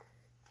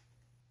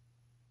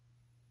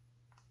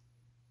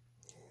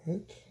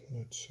 Right,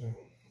 that's a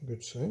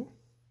good sign.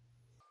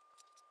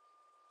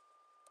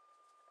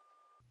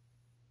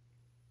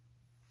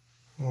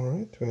 All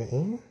right, we're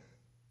in.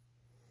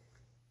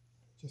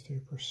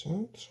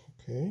 53%,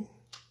 okay.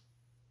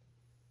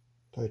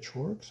 Touch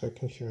works, I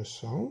can hear a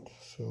sound,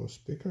 so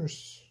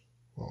speakers,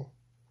 well,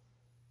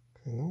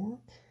 kind of work.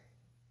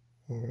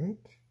 All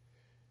right.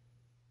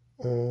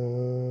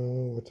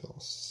 What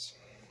else?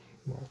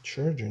 Well,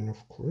 charging,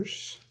 of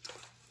course.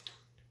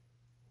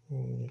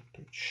 We'll need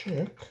to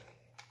check.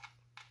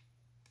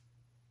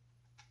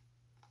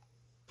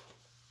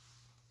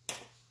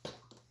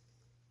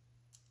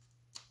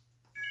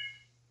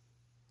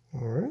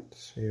 Alright,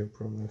 so you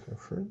probably have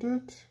heard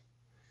that.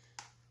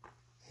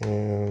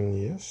 And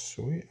yes,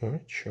 we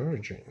are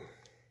charging.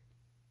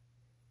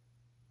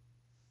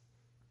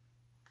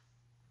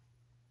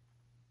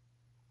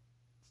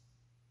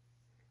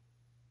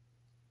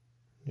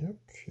 Yep,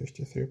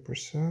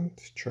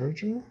 53%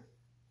 charging.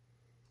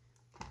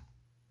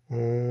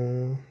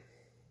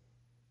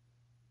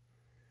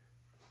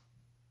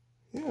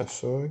 Yeah,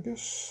 so I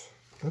guess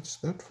that's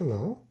that for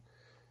now.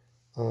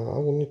 I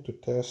will need to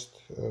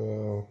test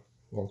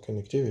well,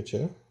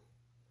 connectivity.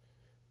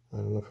 I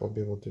don't know if I'll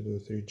be able to do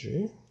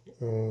 3G,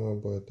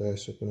 but I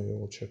certainly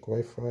will check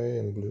Wi-Fi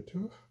and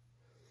Bluetooth.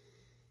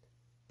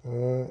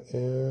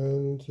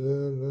 And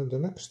the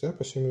next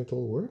step, assuming it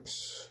all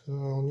works,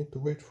 I'll need to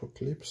wait for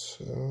clips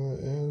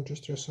and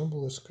just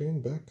reassemble the screen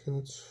back in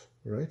its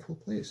rightful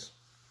place.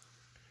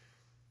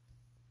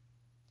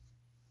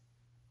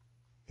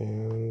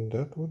 And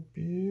that would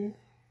be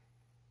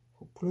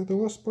hopefully the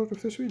last part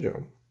of this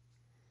video.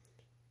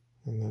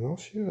 And then I'll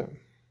see you then.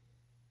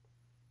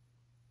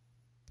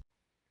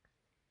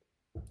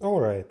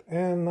 Alright,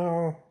 and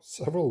now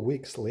several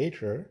weeks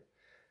later,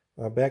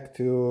 back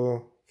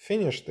to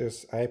finish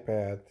this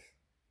iPad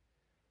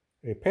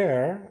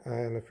repair.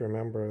 And if you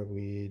remember,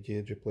 we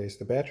did replace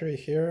the battery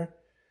here.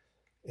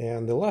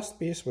 And the last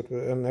piece,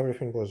 and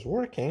everything was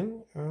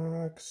working,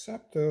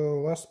 except the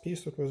last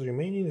piece that was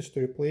remaining is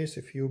to replace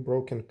a few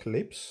broken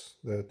clips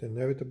that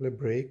inevitably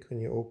break when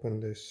you open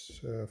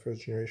this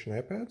first generation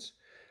iPads.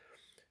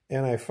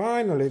 And I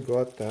finally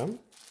got them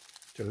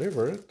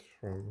delivered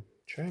from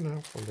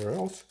China, somewhere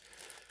else.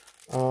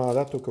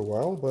 That took a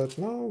while, but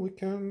now we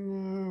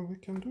can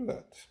do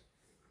that.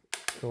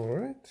 All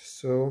right,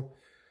 so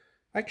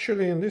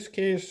actually in this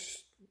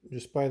case,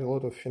 despite a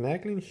lot of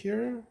finagling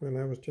here when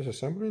I was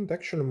disassembling,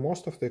 actually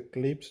most of the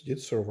clips did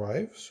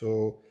survive.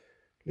 So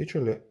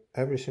literally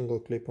every single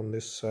clip on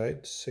this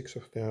side, 6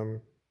 of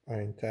them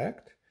are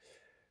intact.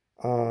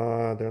 There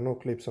are no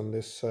clips on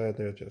this side,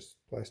 they're just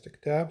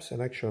plastic tabs.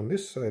 And actually on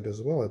this side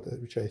as well,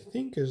 which I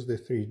think is the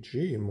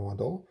 3G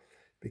model,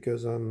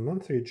 because on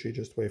non-3G,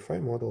 just Wi-Fi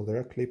model, there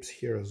are clips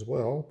here as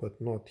well, but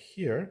not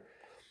here.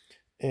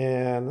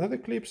 And other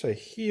clips are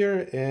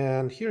here,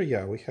 and here,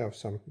 yeah, we have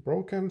some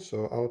broken.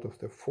 So out of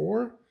the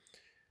 4,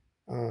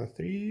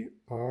 3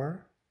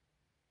 are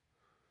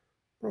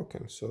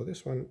broken. So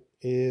this one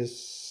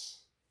is,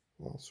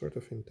 well, sort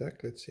of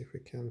intact. Let's see if we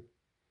can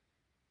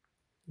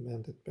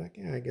bend it back.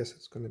 Yeah, I guess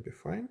it's going to be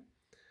fine.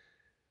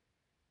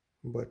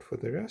 But for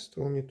the rest,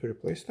 we'll need to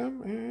replace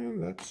them,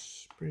 and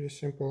that's pretty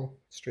simple,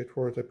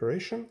 straightforward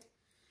operation.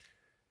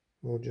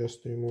 We'll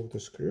just remove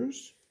the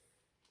screws.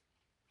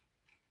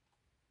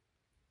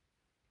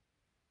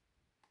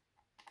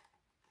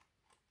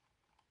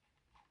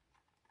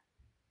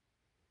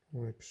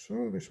 Like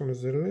so. This one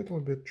is a little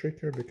bit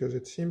trickier because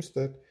it seems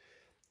that,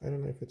 I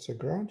don't know if it's a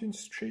grounding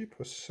strip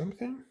or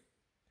something.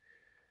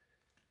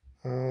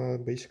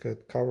 Basically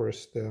it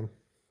covers the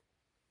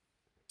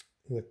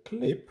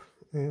clip,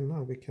 and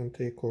now we can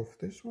take off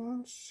these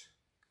ones.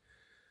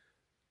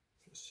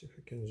 Let's see if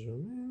we can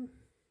zoom in.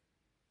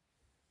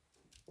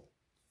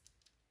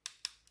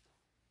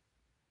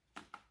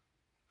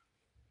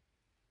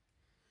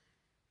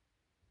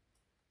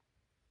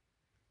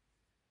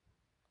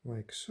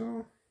 Like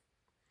so.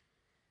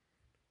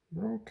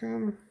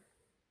 Broken.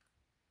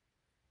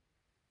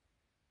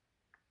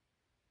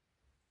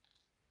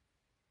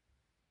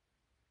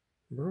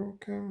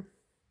 Broken.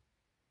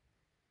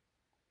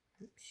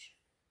 Oops.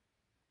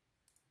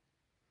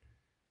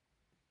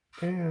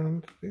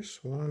 And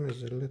this one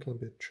is a little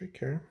bit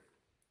trickier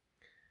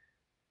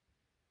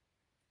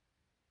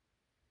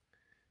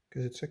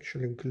because it's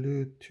actually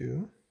glued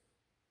to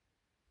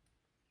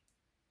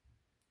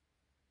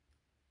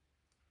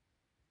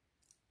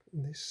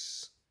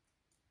this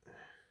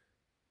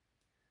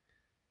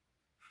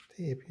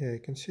tape. Yeah, you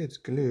can see it's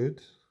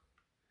glued.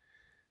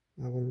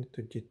 I will need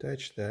to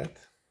detach that.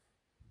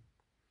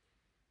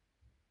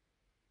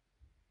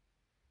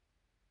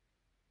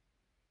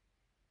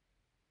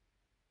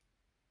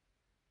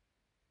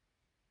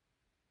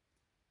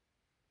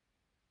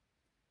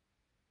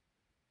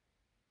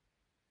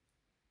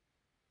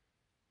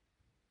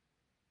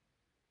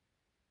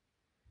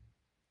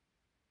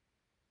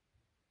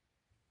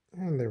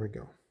 And there we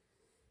go.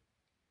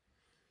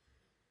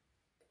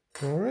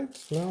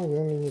 Alright, now we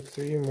only need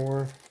 3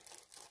 more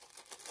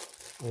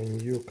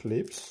new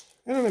clips.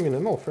 And I mean,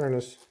 in all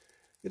fairness,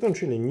 you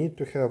don't really need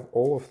to have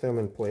all of them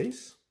in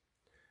place.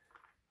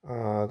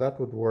 That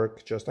would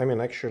work just, I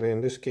mean, actually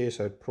in this case,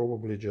 I'd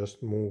probably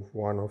just move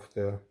one of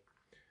the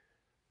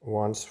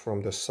ones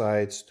from the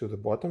sides to the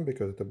bottom,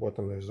 because at the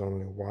bottom there's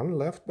only one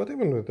left. But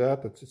even with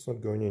that, it's not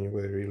going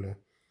anywhere really.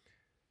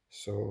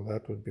 So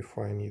that would be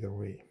fine either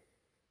way.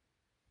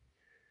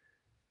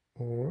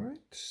 Alright,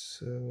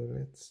 so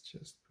let's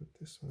just put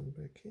this one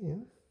back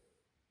in.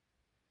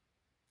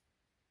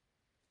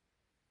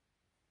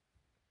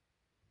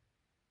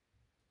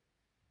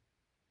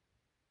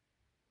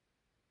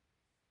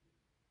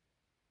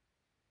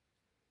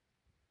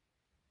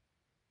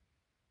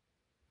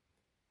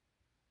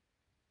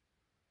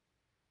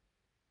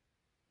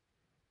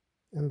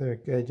 And there are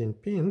guiding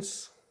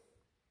pins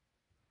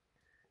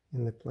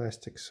in the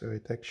plastic, so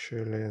it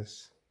actually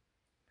is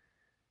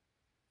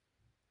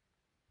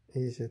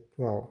easy,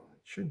 well,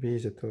 it should be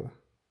easy to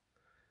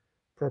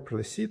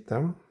properly seat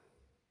them.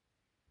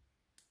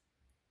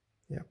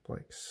 Yep,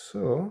 like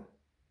so.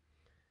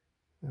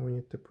 Now we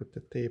need to put the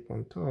tape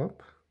on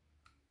top,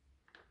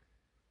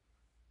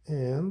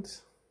 and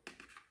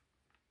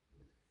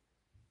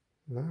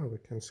now we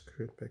can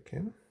screw it back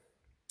in.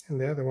 And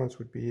the other ones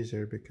would be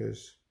easier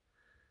because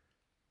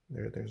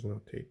there's no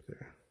tape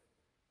there.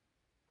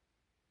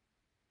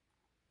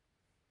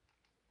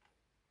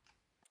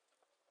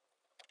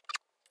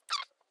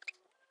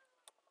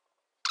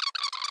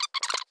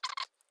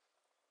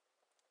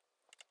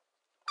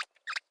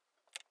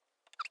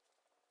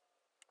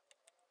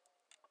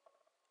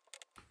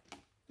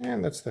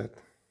 And that's that.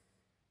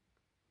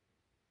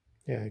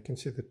 Yeah, you can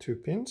see the 2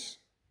 pins.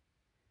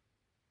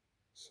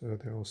 So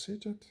they're all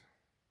seated.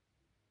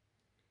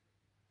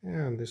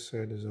 And this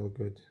side is all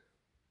good.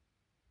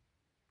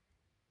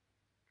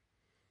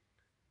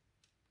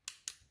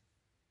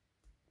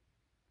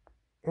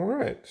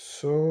 Alright,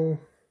 so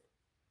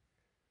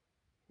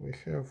we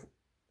have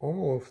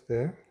all of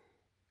the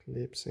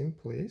clips in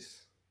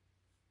place.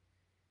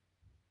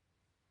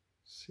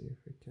 Let's see if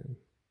we can,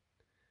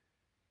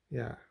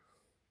 yeah,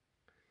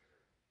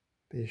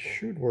 they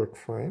should work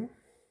fine.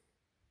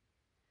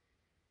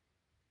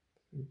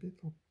 A bit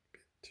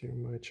too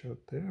much out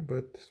there,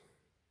 but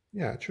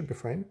yeah, it should be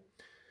fine.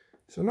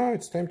 So now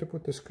it's time to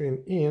put the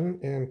screen in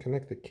and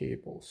connect the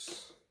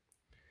cables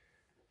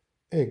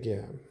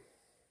again.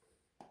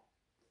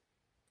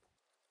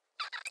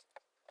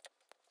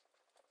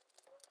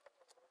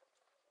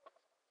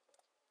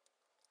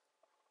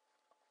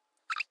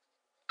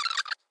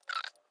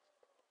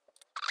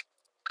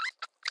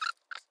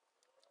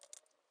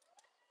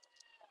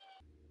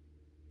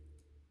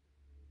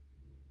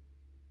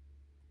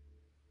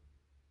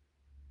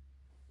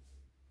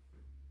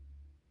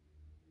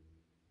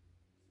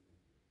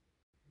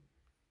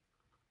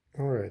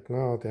 Alright,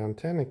 now the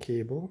antenna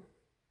cable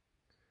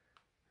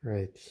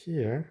right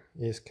here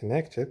is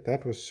connected.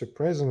 That was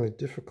surprisingly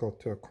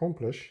difficult to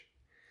accomplish.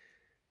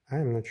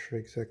 I'm not sure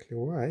exactly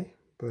why,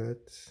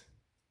 but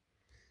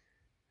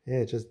yeah,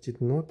 it just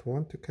did not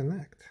want to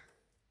connect.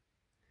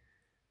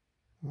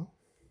 Well,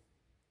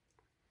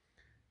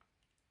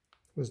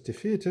 it was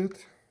defeated.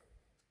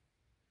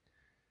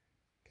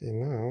 Okay,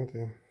 now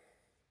the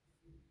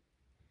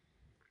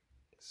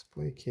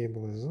display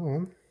cable is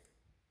on.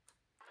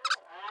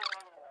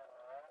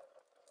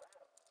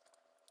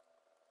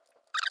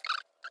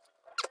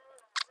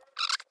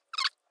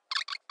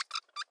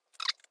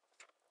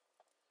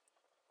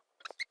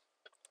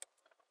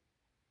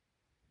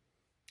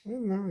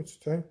 And now it's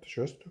time to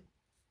just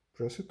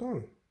press it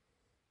on.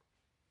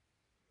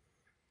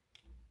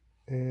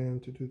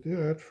 And to do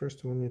that,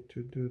 first we'll need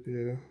to do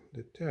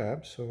the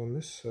tab. So on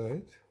this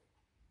side,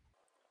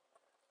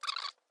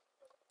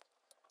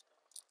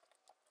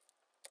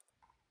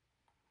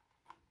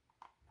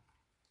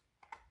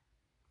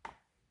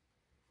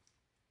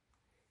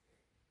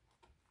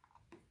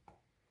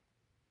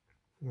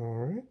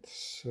 alright,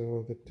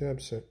 so the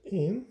tabs are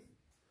in.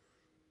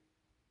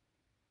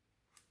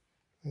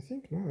 I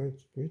think now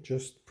we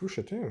just push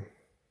it in.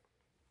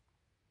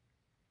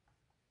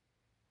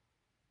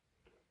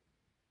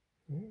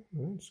 Yeah,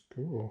 that's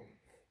cool.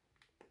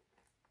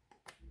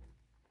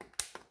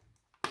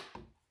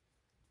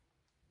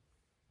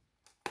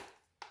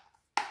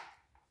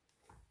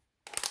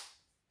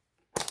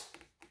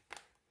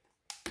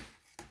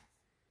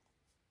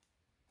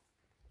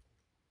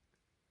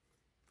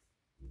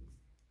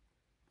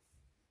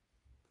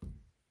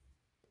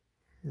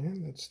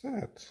 And that's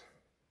that.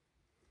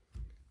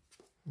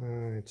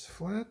 It's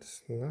flat,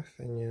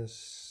 nothing is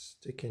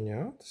sticking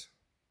out.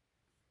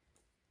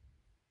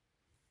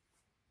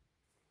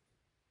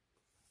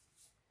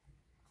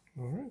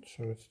 Alright,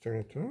 so let's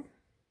turn it on.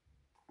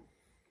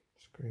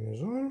 Screen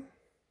is on.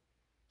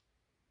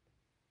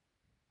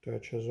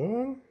 Touch is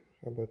on.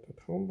 How about that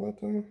home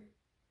button?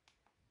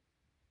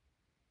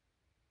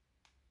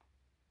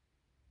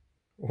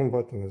 Home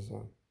button is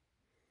on.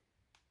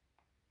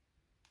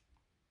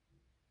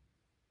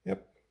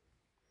 Yep.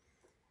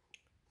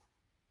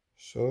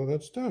 So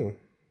that's done.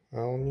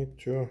 I'll need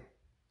to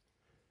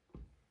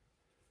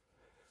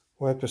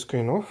wipe the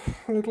screen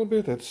off a little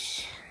bit.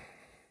 It's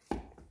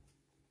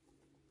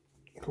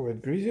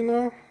quite greasy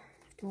now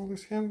after all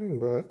this handling,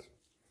 but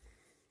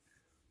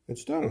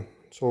it's done.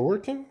 It's all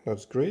working.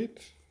 That's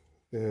great.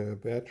 The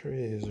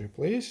battery is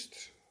replaced,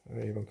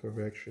 even though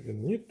we actually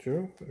didn't need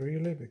to,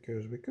 really,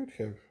 because we could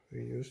have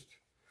reused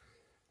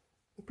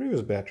the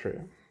previous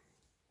battery.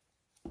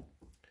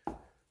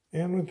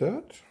 And with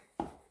that,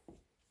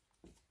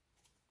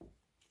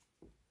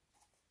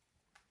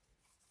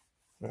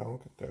 well,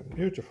 look at that,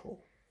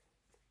 beautiful.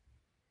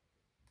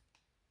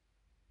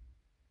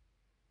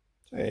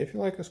 So if you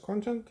like this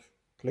content,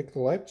 click the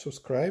like,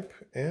 subscribe,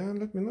 and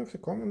let me know if you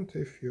comment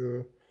if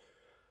you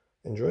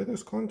enjoy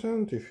this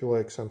content, if you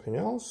like something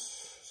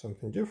else,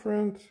 something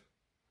different.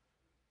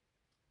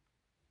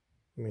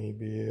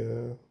 Maybe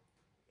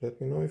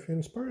let me know if you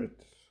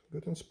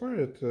got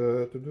inspired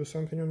to do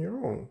something on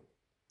your own.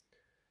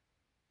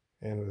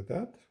 And with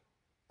that,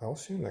 I'll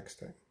see you next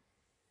time.